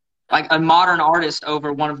of like a modern artist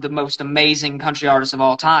over one of the most amazing country artists of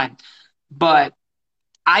all time. But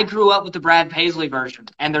I grew up with the Brad Paisley version,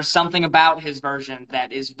 and there's something about his version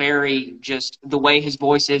that is very just the way his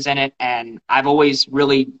voice is in it, and I've always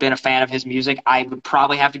really been a fan of his music. I would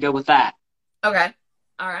probably have to go with that. okay.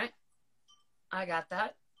 All right. I got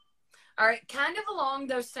that. All right. Kind of along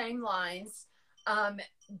those same lines. Um,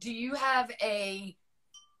 do you have a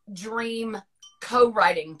dream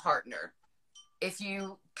co-writing partner? If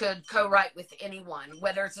you could co-write with anyone,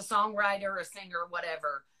 whether it's a songwriter, a singer,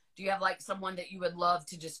 whatever, do you have like someone that you would love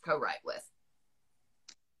to just co-write with?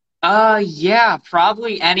 Yeah,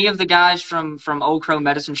 probably any of the guys from Old Crow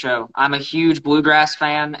Medicine Show. I'm a huge bluegrass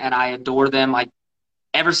fan, and I adore them. Like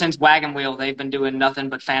ever since Wagon Wheel, they've been doing nothing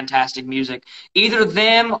but fantastic music. Either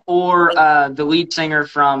them or the lead singer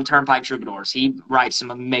from Turnpike Troubadours. He writes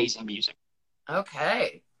some amazing music.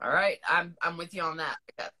 Okay. All right. I'm with you on that.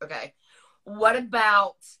 Okay. What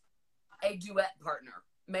about a duet partner,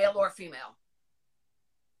 male or female?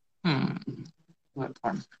 Hmm. What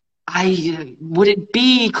part? I would it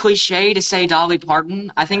be cliche to say Dolly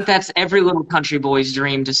Parton? I think No. that's every little country boy's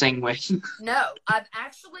dream to sing with. No, I've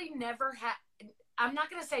actually never had, I'm not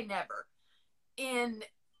going to say never. In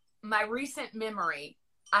my recent memory,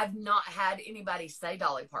 I've not had anybody say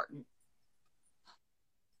Dolly Parton,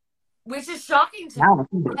 which is shocking to me. Wow.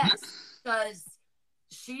 Yes, because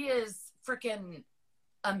she is freaking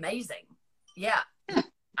amazing. Yeah, She's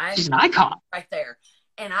I'm an icon. right there.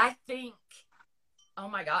 And I think, oh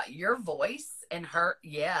my God, your voice and her,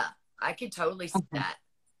 yeah, I could totally see I that.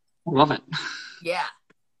 love it. Yeah,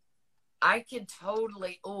 I could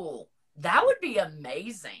totally, oh, that would be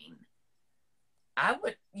amazing. I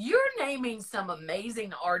would, you're naming some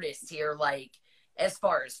amazing artists here, like as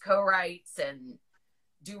far as co-writes and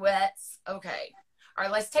duets. Okay. All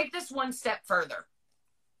right, let's take this one step further.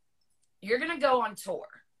 You're going to go on tour.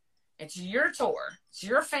 It's your tour. It's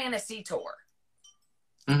your fantasy tour.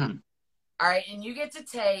 Hmm. All right, and you get to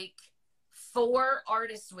take 4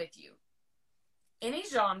 artists with you. Any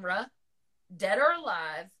genre, dead or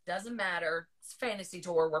alive, doesn't matter. It's fantasy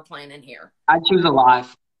tour we're planning here. I choose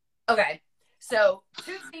Alive. Okay, so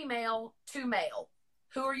 2 female, 2 male.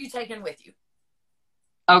 Who are you taking with you?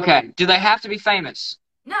 Okay. Do they have to be famous?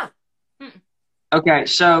 No. Mm-mm. Okay,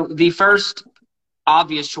 so the first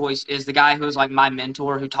obvious choice is the guy who was like my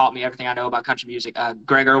mentor who taught me everything I know about country music,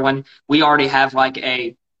 Greg Irwin. We already have like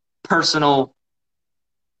a personal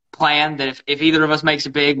plan that if either of us makes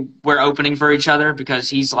it big, we're opening for each other because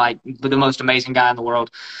he's like the most amazing guy in the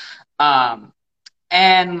world. Um,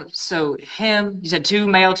 and so him, you said 2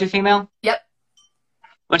 male, 2 female? Yep.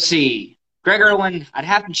 Let's see. Greg Irwin, I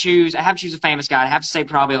have to choose a famous guy. I'd have to say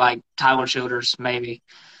probably like Tyler Childers, maybe.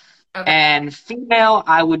 Okay. And female,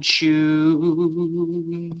 I would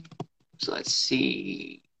choose. So let's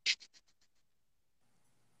see.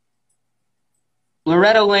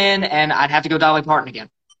 Loretta Lynn, and I'd have to go Dolly Parton again.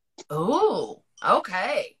 Oh,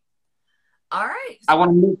 okay. All right. I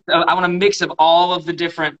want a mix of all of the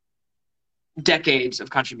different decades of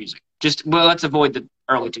country music. Just well, let's avoid the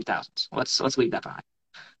early 2000s. Let's leave that behind.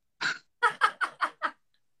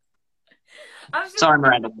 I was just, Sorry,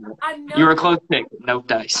 Miranda. I You were know, a close pick. No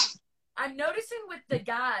dice. I'm noticing with the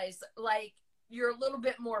guys, like you're a little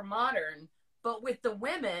bit more modern, but with the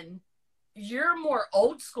women, you're more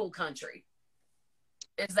old school country.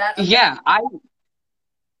 Is that okay? Yeah, I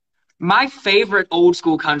my favorite old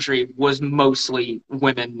school country was mostly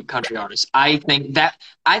women country artists. I think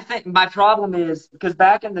my problem is because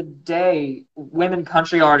back in the day, women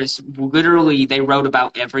country artists literally they wrote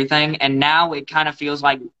about everything, and now it kind of feels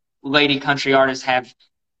like lady country artists have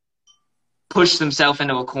pushed themselves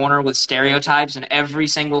into a corner with stereotypes, and every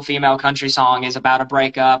single female country song is about a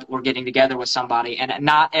breakup or getting together with somebody, and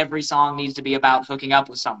not every song needs to be about hooking up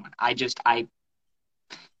with someone. I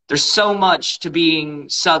there's so much to being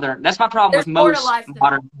Southern. That's my problem There's with more to most life than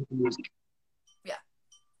modern music. yeah.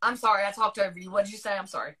 I'm sorry, I talked over you. What did you say? I'm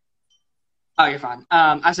sorry. Oh, you're fine.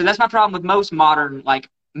 I said that's my problem with most modern like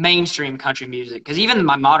mainstream country music, because even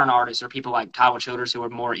my modern artists are people like Tyler Childers who are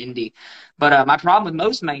more indie. But my problem with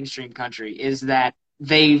most mainstream country is that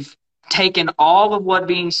they've taken all of what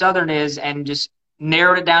being Southern is and just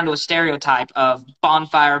narrowed it down to a stereotype of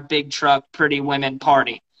bonfire, big truck, pretty women,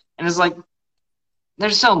 party. And it's like,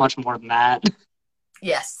 there's so much more than that.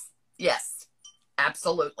 Yes. Yes.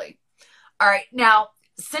 Absolutely. All right. Now,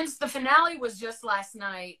 since the finale was just last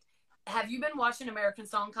night, have you been watching American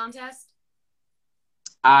Song Contest?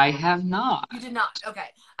 I have not. You did not. Okay.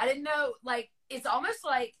 I didn't know. Like, it's almost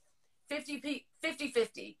like 50-50.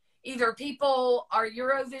 Either people are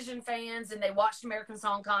Eurovision fans and they watched American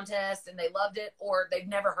Song Contest and they loved it, or they've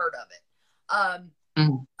never heard of it.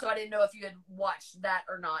 So I didn't know if you had watched that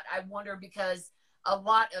or not. I wonder because a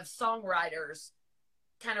lot of songwriters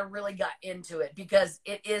kind of really got into it because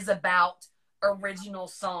it is about original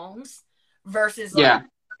songs versus like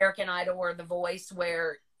American Idol or The Voice,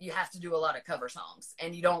 where you have to do a lot of cover songs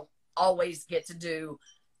and you don't always get to do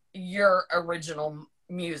your original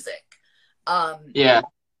music. Yeah.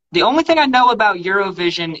 The only thing I know about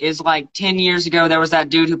Eurovision is like 10 years ago, there was that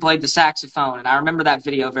dude who played the saxophone, and I remember that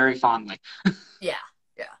video very fondly. Yeah.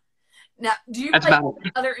 Yeah. Now, do you That's play about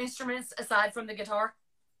it. other instruments aside from the guitar?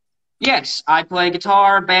 Yes, I play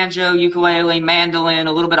guitar, banjo, ukulele, mandolin,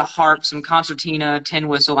 a little bit of harp, some concertina, tin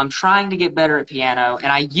whistle. I'm trying to get better at piano, and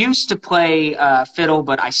I used to play fiddle,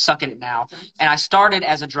 but I suck at it now. And I started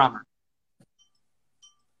as a drummer.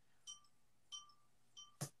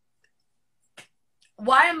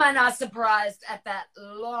 Why am I not surprised at that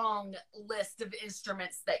long list of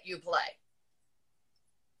instruments that you play?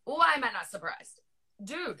 Why am I not surprised?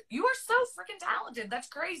 Dude, you are so freaking talented. That's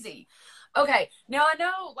crazy. Okay, now I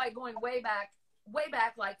know, like, going way back,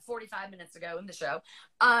 like 45 minutes ago in the show,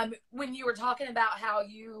 when you were talking about how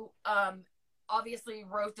you obviously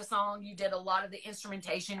wrote the song, you did a lot of the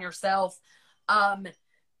instrumentation yourself.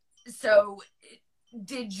 So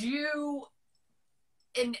did you,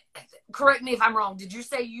 and correct me if I'm wrong, did you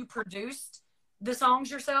say you produced the songs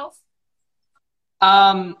yourself?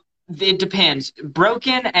 It depends.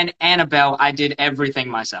 Broken and Annabelle, I did everything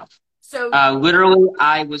myself. So Literally,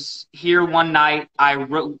 I was here one night. I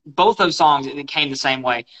wrote both those songs. It came the same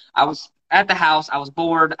way. I was at the house. I was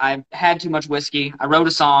bored. I had too much whiskey. I wrote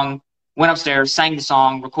a song, went upstairs, sang the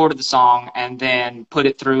song, recorded the song, and then put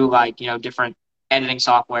it through like, different editing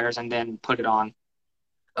softwares and then put it on.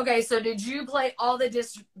 okay, so did you play all the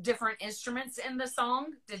different instruments in the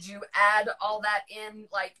song? Did you add all that in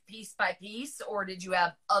like piece by piece, or did you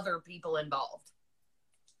have other people involved?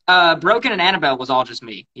 Broken and Annabelle was all just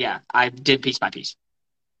me. Yeah, I did piece by piece.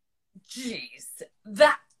 Jeez,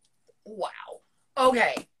 wow.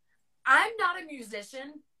 Okay, I'm not a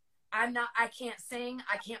musician. I can't sing.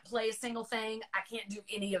 I can't play a single thing. I can't do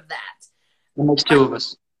any of that. It makes two of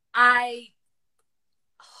us.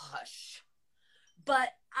 Hush. But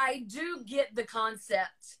I do get the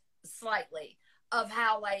concept slightly of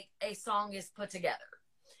how like a song is put together.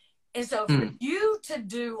 And so for you to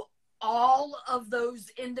do all of those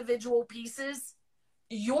individual pieces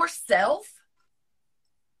yourself,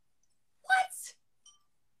 what?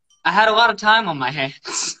 I had a lot of time on my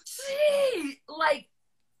hands. Gee, like,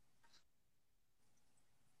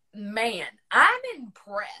 man, I'm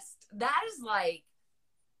impressed. That is like,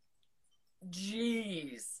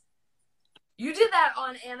 geez. You did that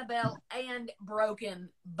on Annabelle and Broken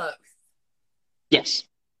both. Yes.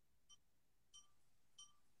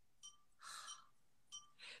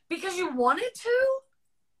 Because you wanted to?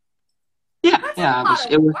 Yeah, That's yeah.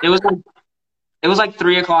 It was like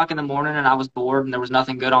 3 o'clock in the morning, and I was bored, and there was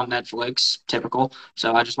nothing good on Netflix. Typical.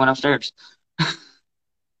 So I just went upstairs.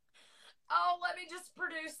 Oh, let me just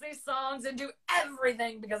produce these songs and do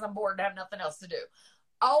everything because I'm bored and have nothing else to do.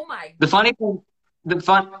 Oh my! The funny thing, the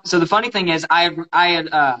funny thing is, I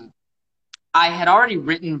had already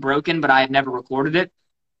written Broken, but I had never recorded it.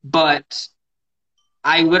 But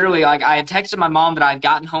I literally, like, I had texted my mom that I had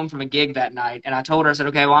gotten home from a gig that night, and I told her, I said,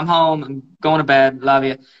 okay, well, I'm home, I'm going to bed, love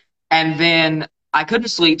you. And then I couldn't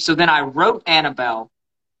sleep, so then I wrote Annabelle.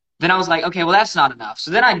 Then I was like, okay, well, that's not enough.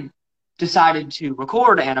 So then I decided to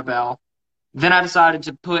record Annabelle. Then I decided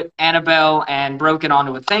to put Annabelle and Broken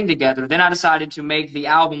onto a thing together. Then I decided to make the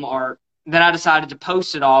album art. Then I decided to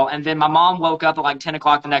post it all. And then my mom woke up at like 10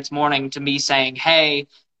 o'clock the next morning to me saying, hey,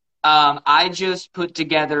 I just put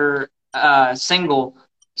together a single,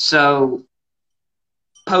 so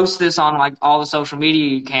post this on like all the social media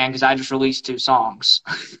you can because I just released 2 songs.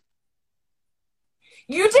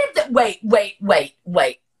 You did that. Wait.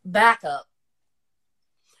 Back up.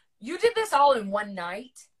 You did this all in one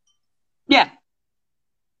night? Yeah.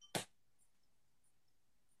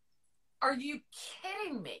 Are you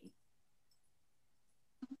kidding me?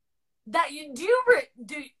 that you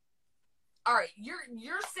do. All right,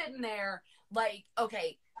 you're sitting there like,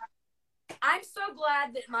 okay, I'm so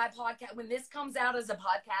glad that my podcast, when this comes out as a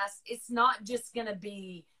podcast, it's not just going to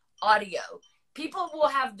be audio. People will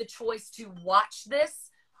have the choice to watch this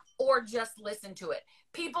or just listen to it.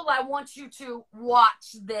 People, I want you to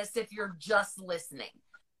watch this if you're just listening.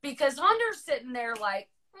 Because Hunter's sitting there like,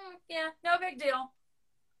 yeah, no big deal.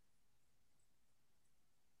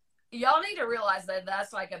 Y'all need to realize that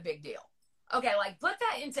that's like a big deal. Okay, like put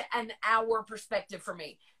that into an hour perspective for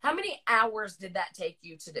me. How many hours did that take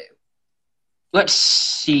you to do? Let's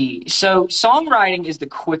see. So songwriting is the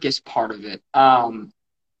quickest part of it.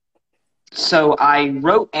 So I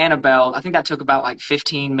wrote Annabelle. I think that took about like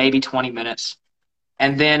 15, maybe 20 minutes.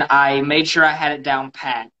 And then I made sure I had it down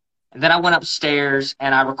pat. And then I went upstairs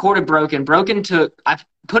and I recorded Broken.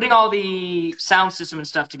 Putting all the sound system and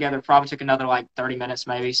stuff together probably took another like 30 minutes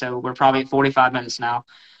maybe. So we're probably at 45 minutes now.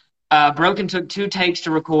 Broken took 2 takes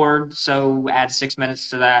to record, so add 6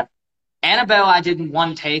 minutes to that. Annabelle, I did in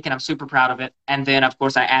 1 take, and I'm super proud of it. And then, of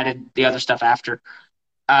course, I added the other stuff after.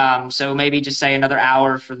 So maybe just say another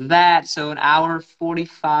hour for that. So an hour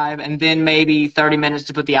 45, and then maybe 30 minutes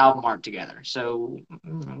to put the album art together. So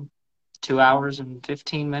 2 hours and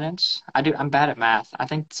 15 minutes. I'm bad at math. I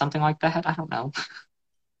think something like that. I don't know.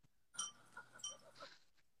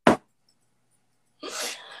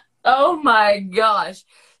 Oh my gosh.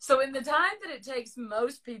 So in the time that it takes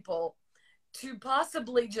most people to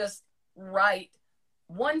possibly just write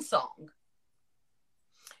one song,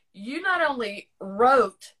 you not only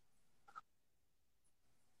wrote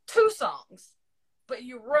 2 songs, but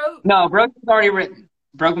you wrote... No, Broken was already written.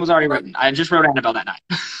 Broken was already written. I just wrote Annabelle that night.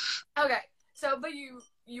 Okay. So, but you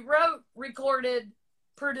wrote, recorded,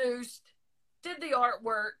 produced, did the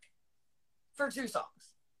artwork for 2 songs.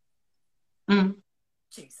 Mm-hmm.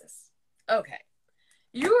 Jesus. Okay.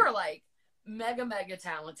 You are like mega, mega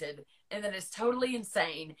talented, and that is totally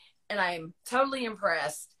insane. And I am totally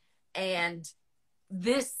impressed. And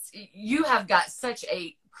you have got such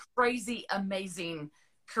a crazy, amazing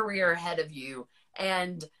career ahead of you.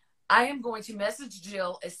 And I am going to message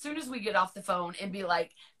Jill as soon as we get off the phone and be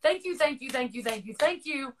like, thank you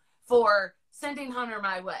for sending Hunter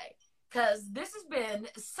my way. Because this has been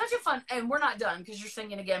such a fun, and we're not done because you're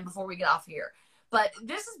singing again before we get off here. But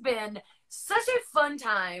this has been such a fun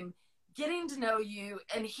time getting to know you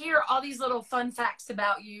and hear all these little fun facts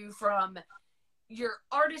about you, from your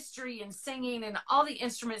artistry and singing and all the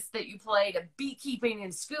instruments that you play, to beekeeping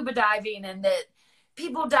and scuba diving, and that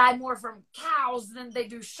people die more from cows than they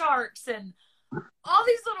do sharks, and all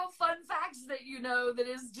these little fun facts that you know, that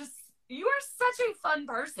is just, you are such a fun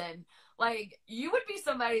person. Like, you would be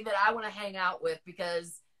somebody that I want to hang out with,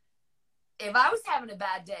 because if I was having a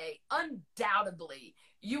bad day, undoubtedly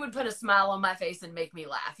you would put a smile on my face and make me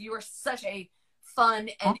laugh. You are such a fun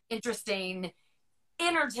and interesting,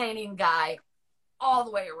 entertaining guy all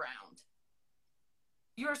the way around.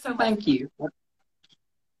 You're so much. Thank you.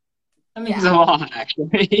 That means a lot,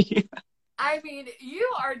 actually. I mean, you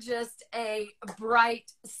are just a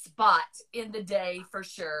bright spot in the day for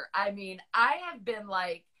sure. I mean, I have been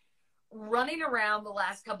like running around the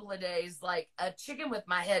last couple of days like a chicken with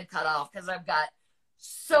my head cut off, because I've got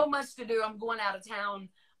so much to do. I'm going out of town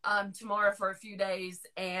tomorrow for a few days,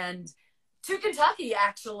 and to Kentucky,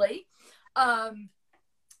 actually.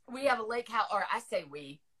 We have a lake house, or I say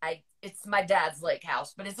it's my dad's lake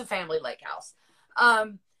house, but it's a family lake house.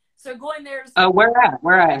 So going there. Where at,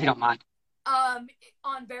 if you don't mind? On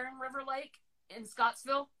Barren River Lake in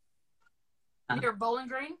Scottsville, near Bowling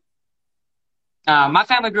Green. My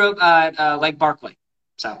family grew up at Lake Barkley.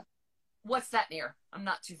 So. What's that near? I'm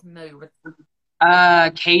not too familiar with.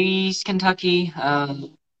 Cadiz, Kentucky,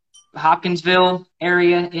 Hopkinsville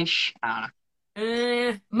area-ish. I don't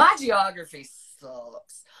know. My geography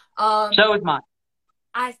sucks. So is mine.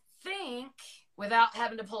 I think, without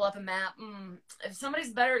having to pull up a map, if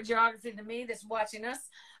somebody's better at geography than me that's watching us,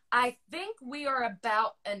 I think we are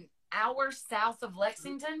about an hour south of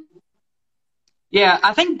Lexington. Yeah,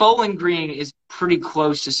 I think Bowling Green is pretty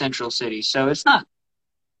close to Central City, so it's not.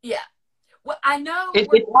 Yeah. Well, I know it's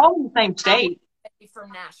all in the same state.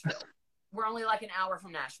 From Nashville. We're only like an hour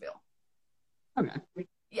from Nashville. Okay.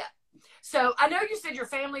 Yeah. So I know you said your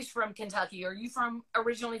family's from Kentucky. Are you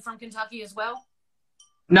originally from Kentucky as well?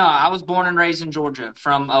 No, I was born and raised in Georgia,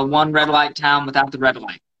 from a one red light town without the red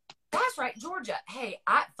light. That's right, Georgia. Hey,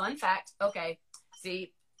 fun fact. Okay.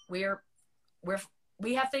 See, we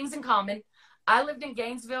have things in common. I lived in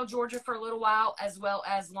Gainesville, Georgia for a little while, as well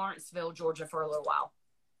as Lawrenceville, Georgia for a little while.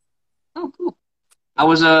 Oh, cool. I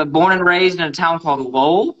was born and raised in a town called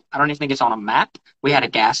Lowell. I don't even think it's on a map. We had a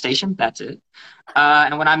gas station. That's it.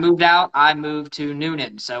 And when I moved out, I moved to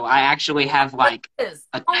Noonan. So I actually have like Is.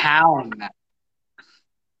 a Oh, town.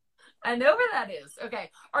 I know where that is. Okay.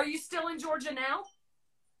 Are you still in Georgia now?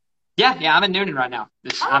 Yeah, I'm in Noonan right now.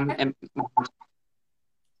 Oh, okay.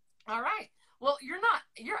 All right. Well,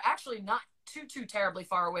 you're actually not too terribly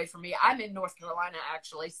far away from me. I'm in North Carolina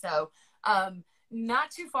actually. So,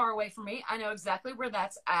 not too far away from me. I know exactly where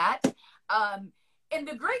that's at. And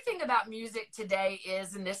the great thing about music today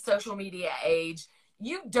is in this social media age,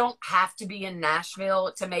 you don't have to be in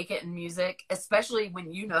Nashville to make it in music, especially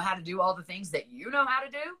when you know how to do all the things that you know how to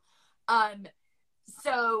do.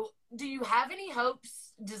 So do you have any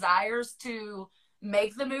hopes, desires to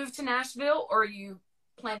make the move to Nashville, or are you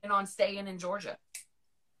planning on staying in Georgia?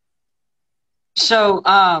 So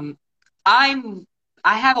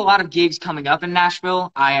I have a lot of gigs coming up in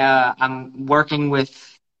Nashville. I'm working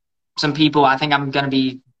with some people. I think I'm gonna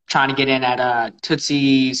be trying to get in at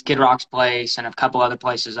Tootsie's, Kid Rock's place, and a couple other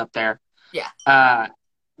places up there. Yeah.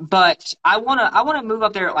 But I wanna move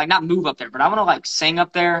up there, like not move up there, but I wanna like sing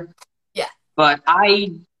up there. Yeah. But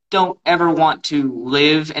I don't ever want to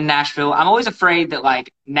live in Nashville. I'm always afraid that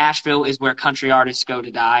like Nashville is where country artists go to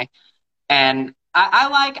die. And I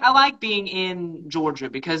like being in Georgia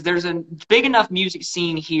because there's a big enough music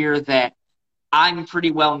scene here that I'm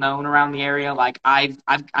pretty well known around the area. Like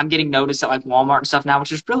I'm getting noticed at like Walmart and stuff now,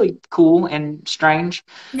 which is really cool and strange.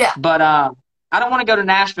 Yeah. But I don't want to go to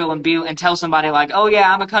Nashville and tell somebody like, oh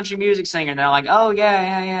yeah, I'm a country music singer. And they're like, oh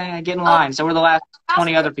yeah, get in Oh, line. So we're the last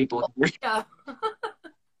 20 other people here. yeah.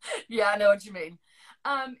 Yeah, I know what you mean.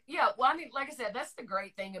 Yeah, well, I mean, like I said, that's the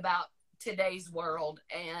great thing about today's world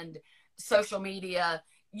and social media.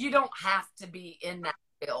 You don't have to be in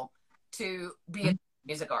Nashville to be a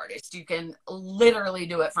music artist. You can literally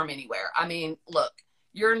do it from anywhere. I mean, look,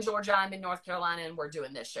 you're in Georgia, I'm in North Carolina, and we're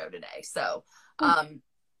doing this show today. So,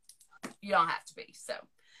 you don't have to be. So,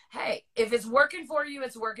 hey, if it's working for you,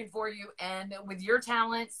 it's working for you. And with your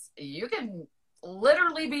talents, you can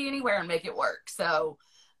literally be anywhere and make it work. So,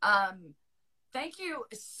 thank you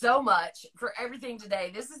so much for everything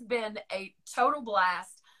today. This has been a total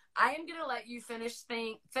blast. I am going to let you finish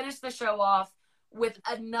the show off with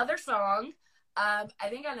another song. I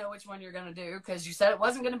think I know which one you're going to do because you said it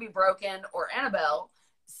wasn't going to be Broken or Annabelle.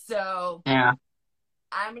 So Yeah.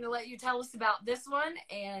 I'm going to let you tell us about this one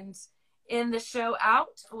and end the show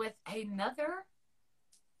out with another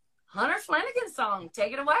Hunter Flanagan song.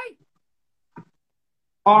 Take it away.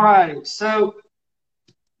 All right. So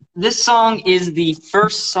this song is the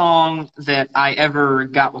first song that I ever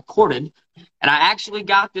got recorded. And I actually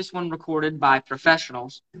got this one recorded by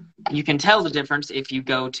professionals. You can tell the difference if you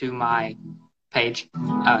go to my page.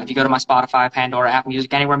 If you go to my Spotify, Pandora, Apple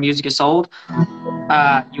Music, anywhere music is sold,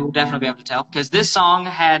 you will definitely be able to tell. Because this song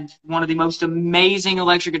had one of the most amazing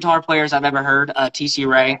electric guitar players I've ever heard, T.C.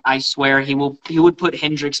 Ray. I swear he would put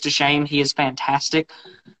Hendrix to shame. He is fantastic.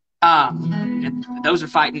 Those are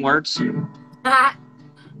fighting words.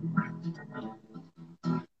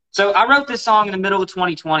 So I wrote this song in the middle of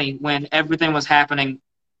 2020 when everything was happening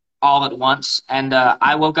all at once. And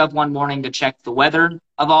I woke up one morning to check the weather,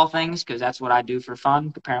 of all things, because that's what I do for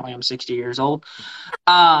fun. Apparently I'm 60 years old.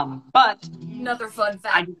 But another fun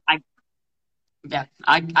fact.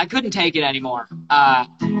 I couldn't take it anymore.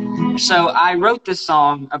 So I wrote this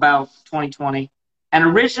song about 2020. And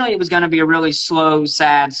originally it was going to be a really slow,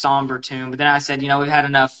 sad, somber tune. But then I said, we've had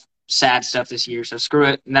enough sad stuff this year, so screw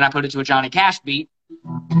it. And then I put it to a Johnny Cash beat.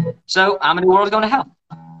 So I'm in the world going to hell.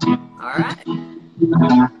 All right.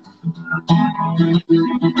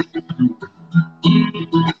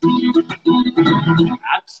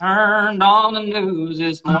 I turned on the news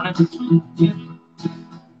this morning.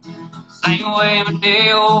 Same way my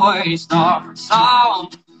day always starts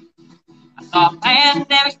off. I saw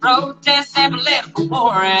pandemics, protests, and political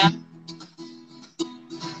war, and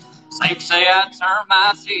safe to say I turned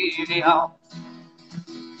my TV off.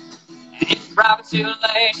 It's probably too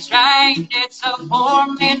late to change it, so pour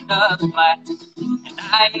me another glass. And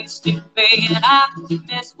I used to be an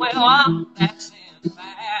optimist, well, I'm passing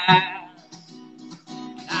fast.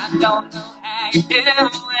 And I don't know how you're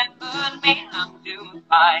doing, but me, I'm doing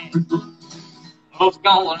fine. Both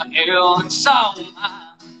going to hell and so am I.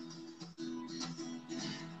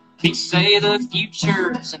 They say the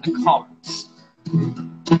future's in the cards.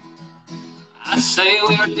 I say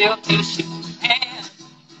we're dealt to shoot hand.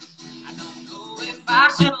 If I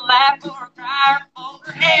should laugh or cry or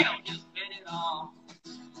over hell, just get it on.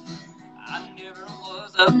 I never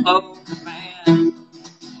was a poker man. And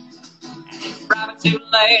it's probably too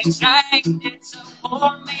late to change it, so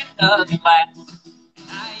pour me another glass.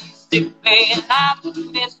 used to be, and I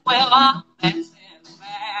miss well all that's in the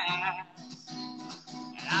past.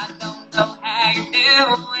 And I don't know how you're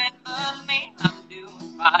doing, but me, I'm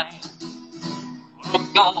doing fine.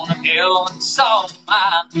 We're gonna hell and so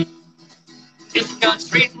mine. This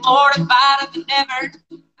country's more divided than ever.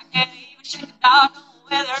 I can't even shake a dog on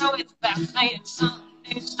weather. It's fascinating. Some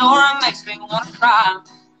new story makes me wanna cry.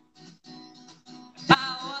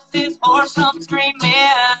 I was this horse, I'm screaming,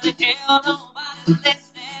 the hell nobody's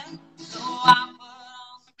listening. So I put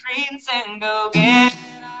on some Creedence and go get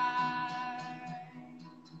high.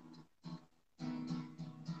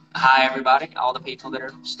 Hi, everybody, all the people that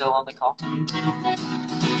are still on the call.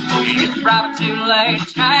 It's probably too late to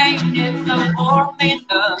change it, so pour me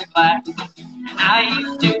another glass. And I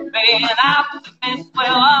used to be an optimist,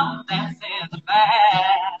 well, all that's in the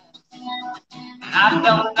past. And I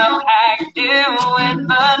don't know how you're doing,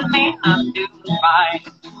 but me, I'm doing fine.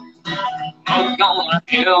 I'm gonna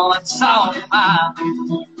kill and so mine.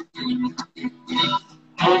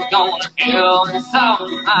 I'm gonna kill and so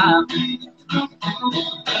mine.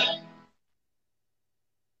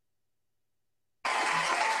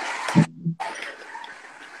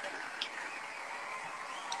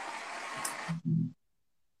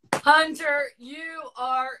 Hunter, you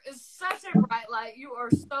are such a bright light. You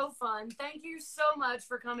are so fun. Thank you so much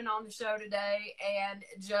for coming on the show today and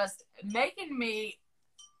just making me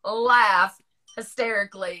laugh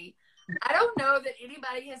hysterically. I don't know that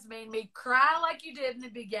anybody has made me cry like you did in the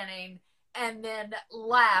beginning and then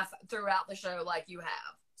laugh throughout the show like you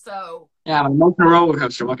have. So yeah, I'm an emotional roller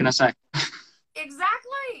coaster. What can I say?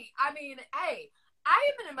 Exactly. I mean, hey,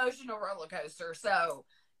 I am an emotional roller coaster. So,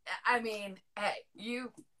 I mean, hey,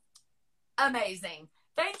 you amazing.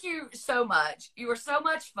 Thank you so much. You were so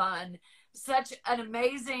much fun. Such an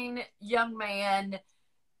amazing young man.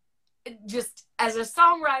 Just as a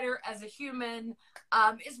songwriter, as a human,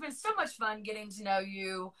 it's been so much fun getting to know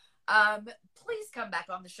you. Please come back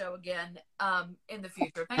on the show again in the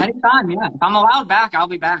future. Anytime, yeah. If I'm allowed back, I'll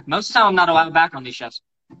be back. Most of the time, I'm not allowed back on these shows.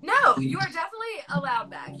 No, you are definitely allowed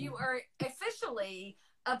back. You are officially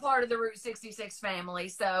a part of the Route 66 family.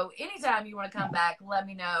 So anytime you want to come back, let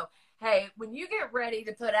me know. Hey, when you get ready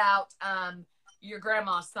to put out your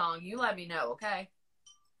grandma's song, you let me know, okay?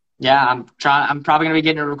 Yeah, I'm probably gonna be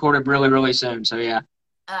getting it recorded really, really soon. So yeah.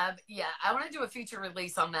 Yeah, I want to do a feature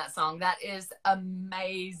release on that song. That is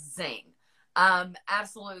amazing.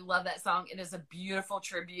 Absolutely love that song. It is a beautiful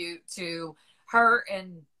tribute to her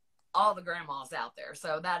and all the grandmas out there.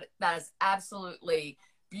 So that is absolutely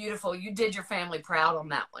beautiful. You did your family proud on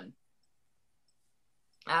that one.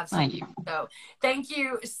 Absolutely. Thank you. So thank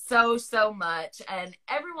you so much. And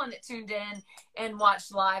everyone that tuned in and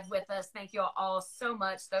watched live with us, thank you all so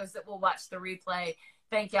much. Those that will watch the replay,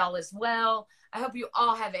 thank y'all as well. I hope you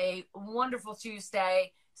all have a wonderful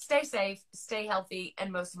Tuesday. Stay safe, stay healthy,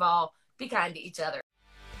 and most of all, be kind to each other.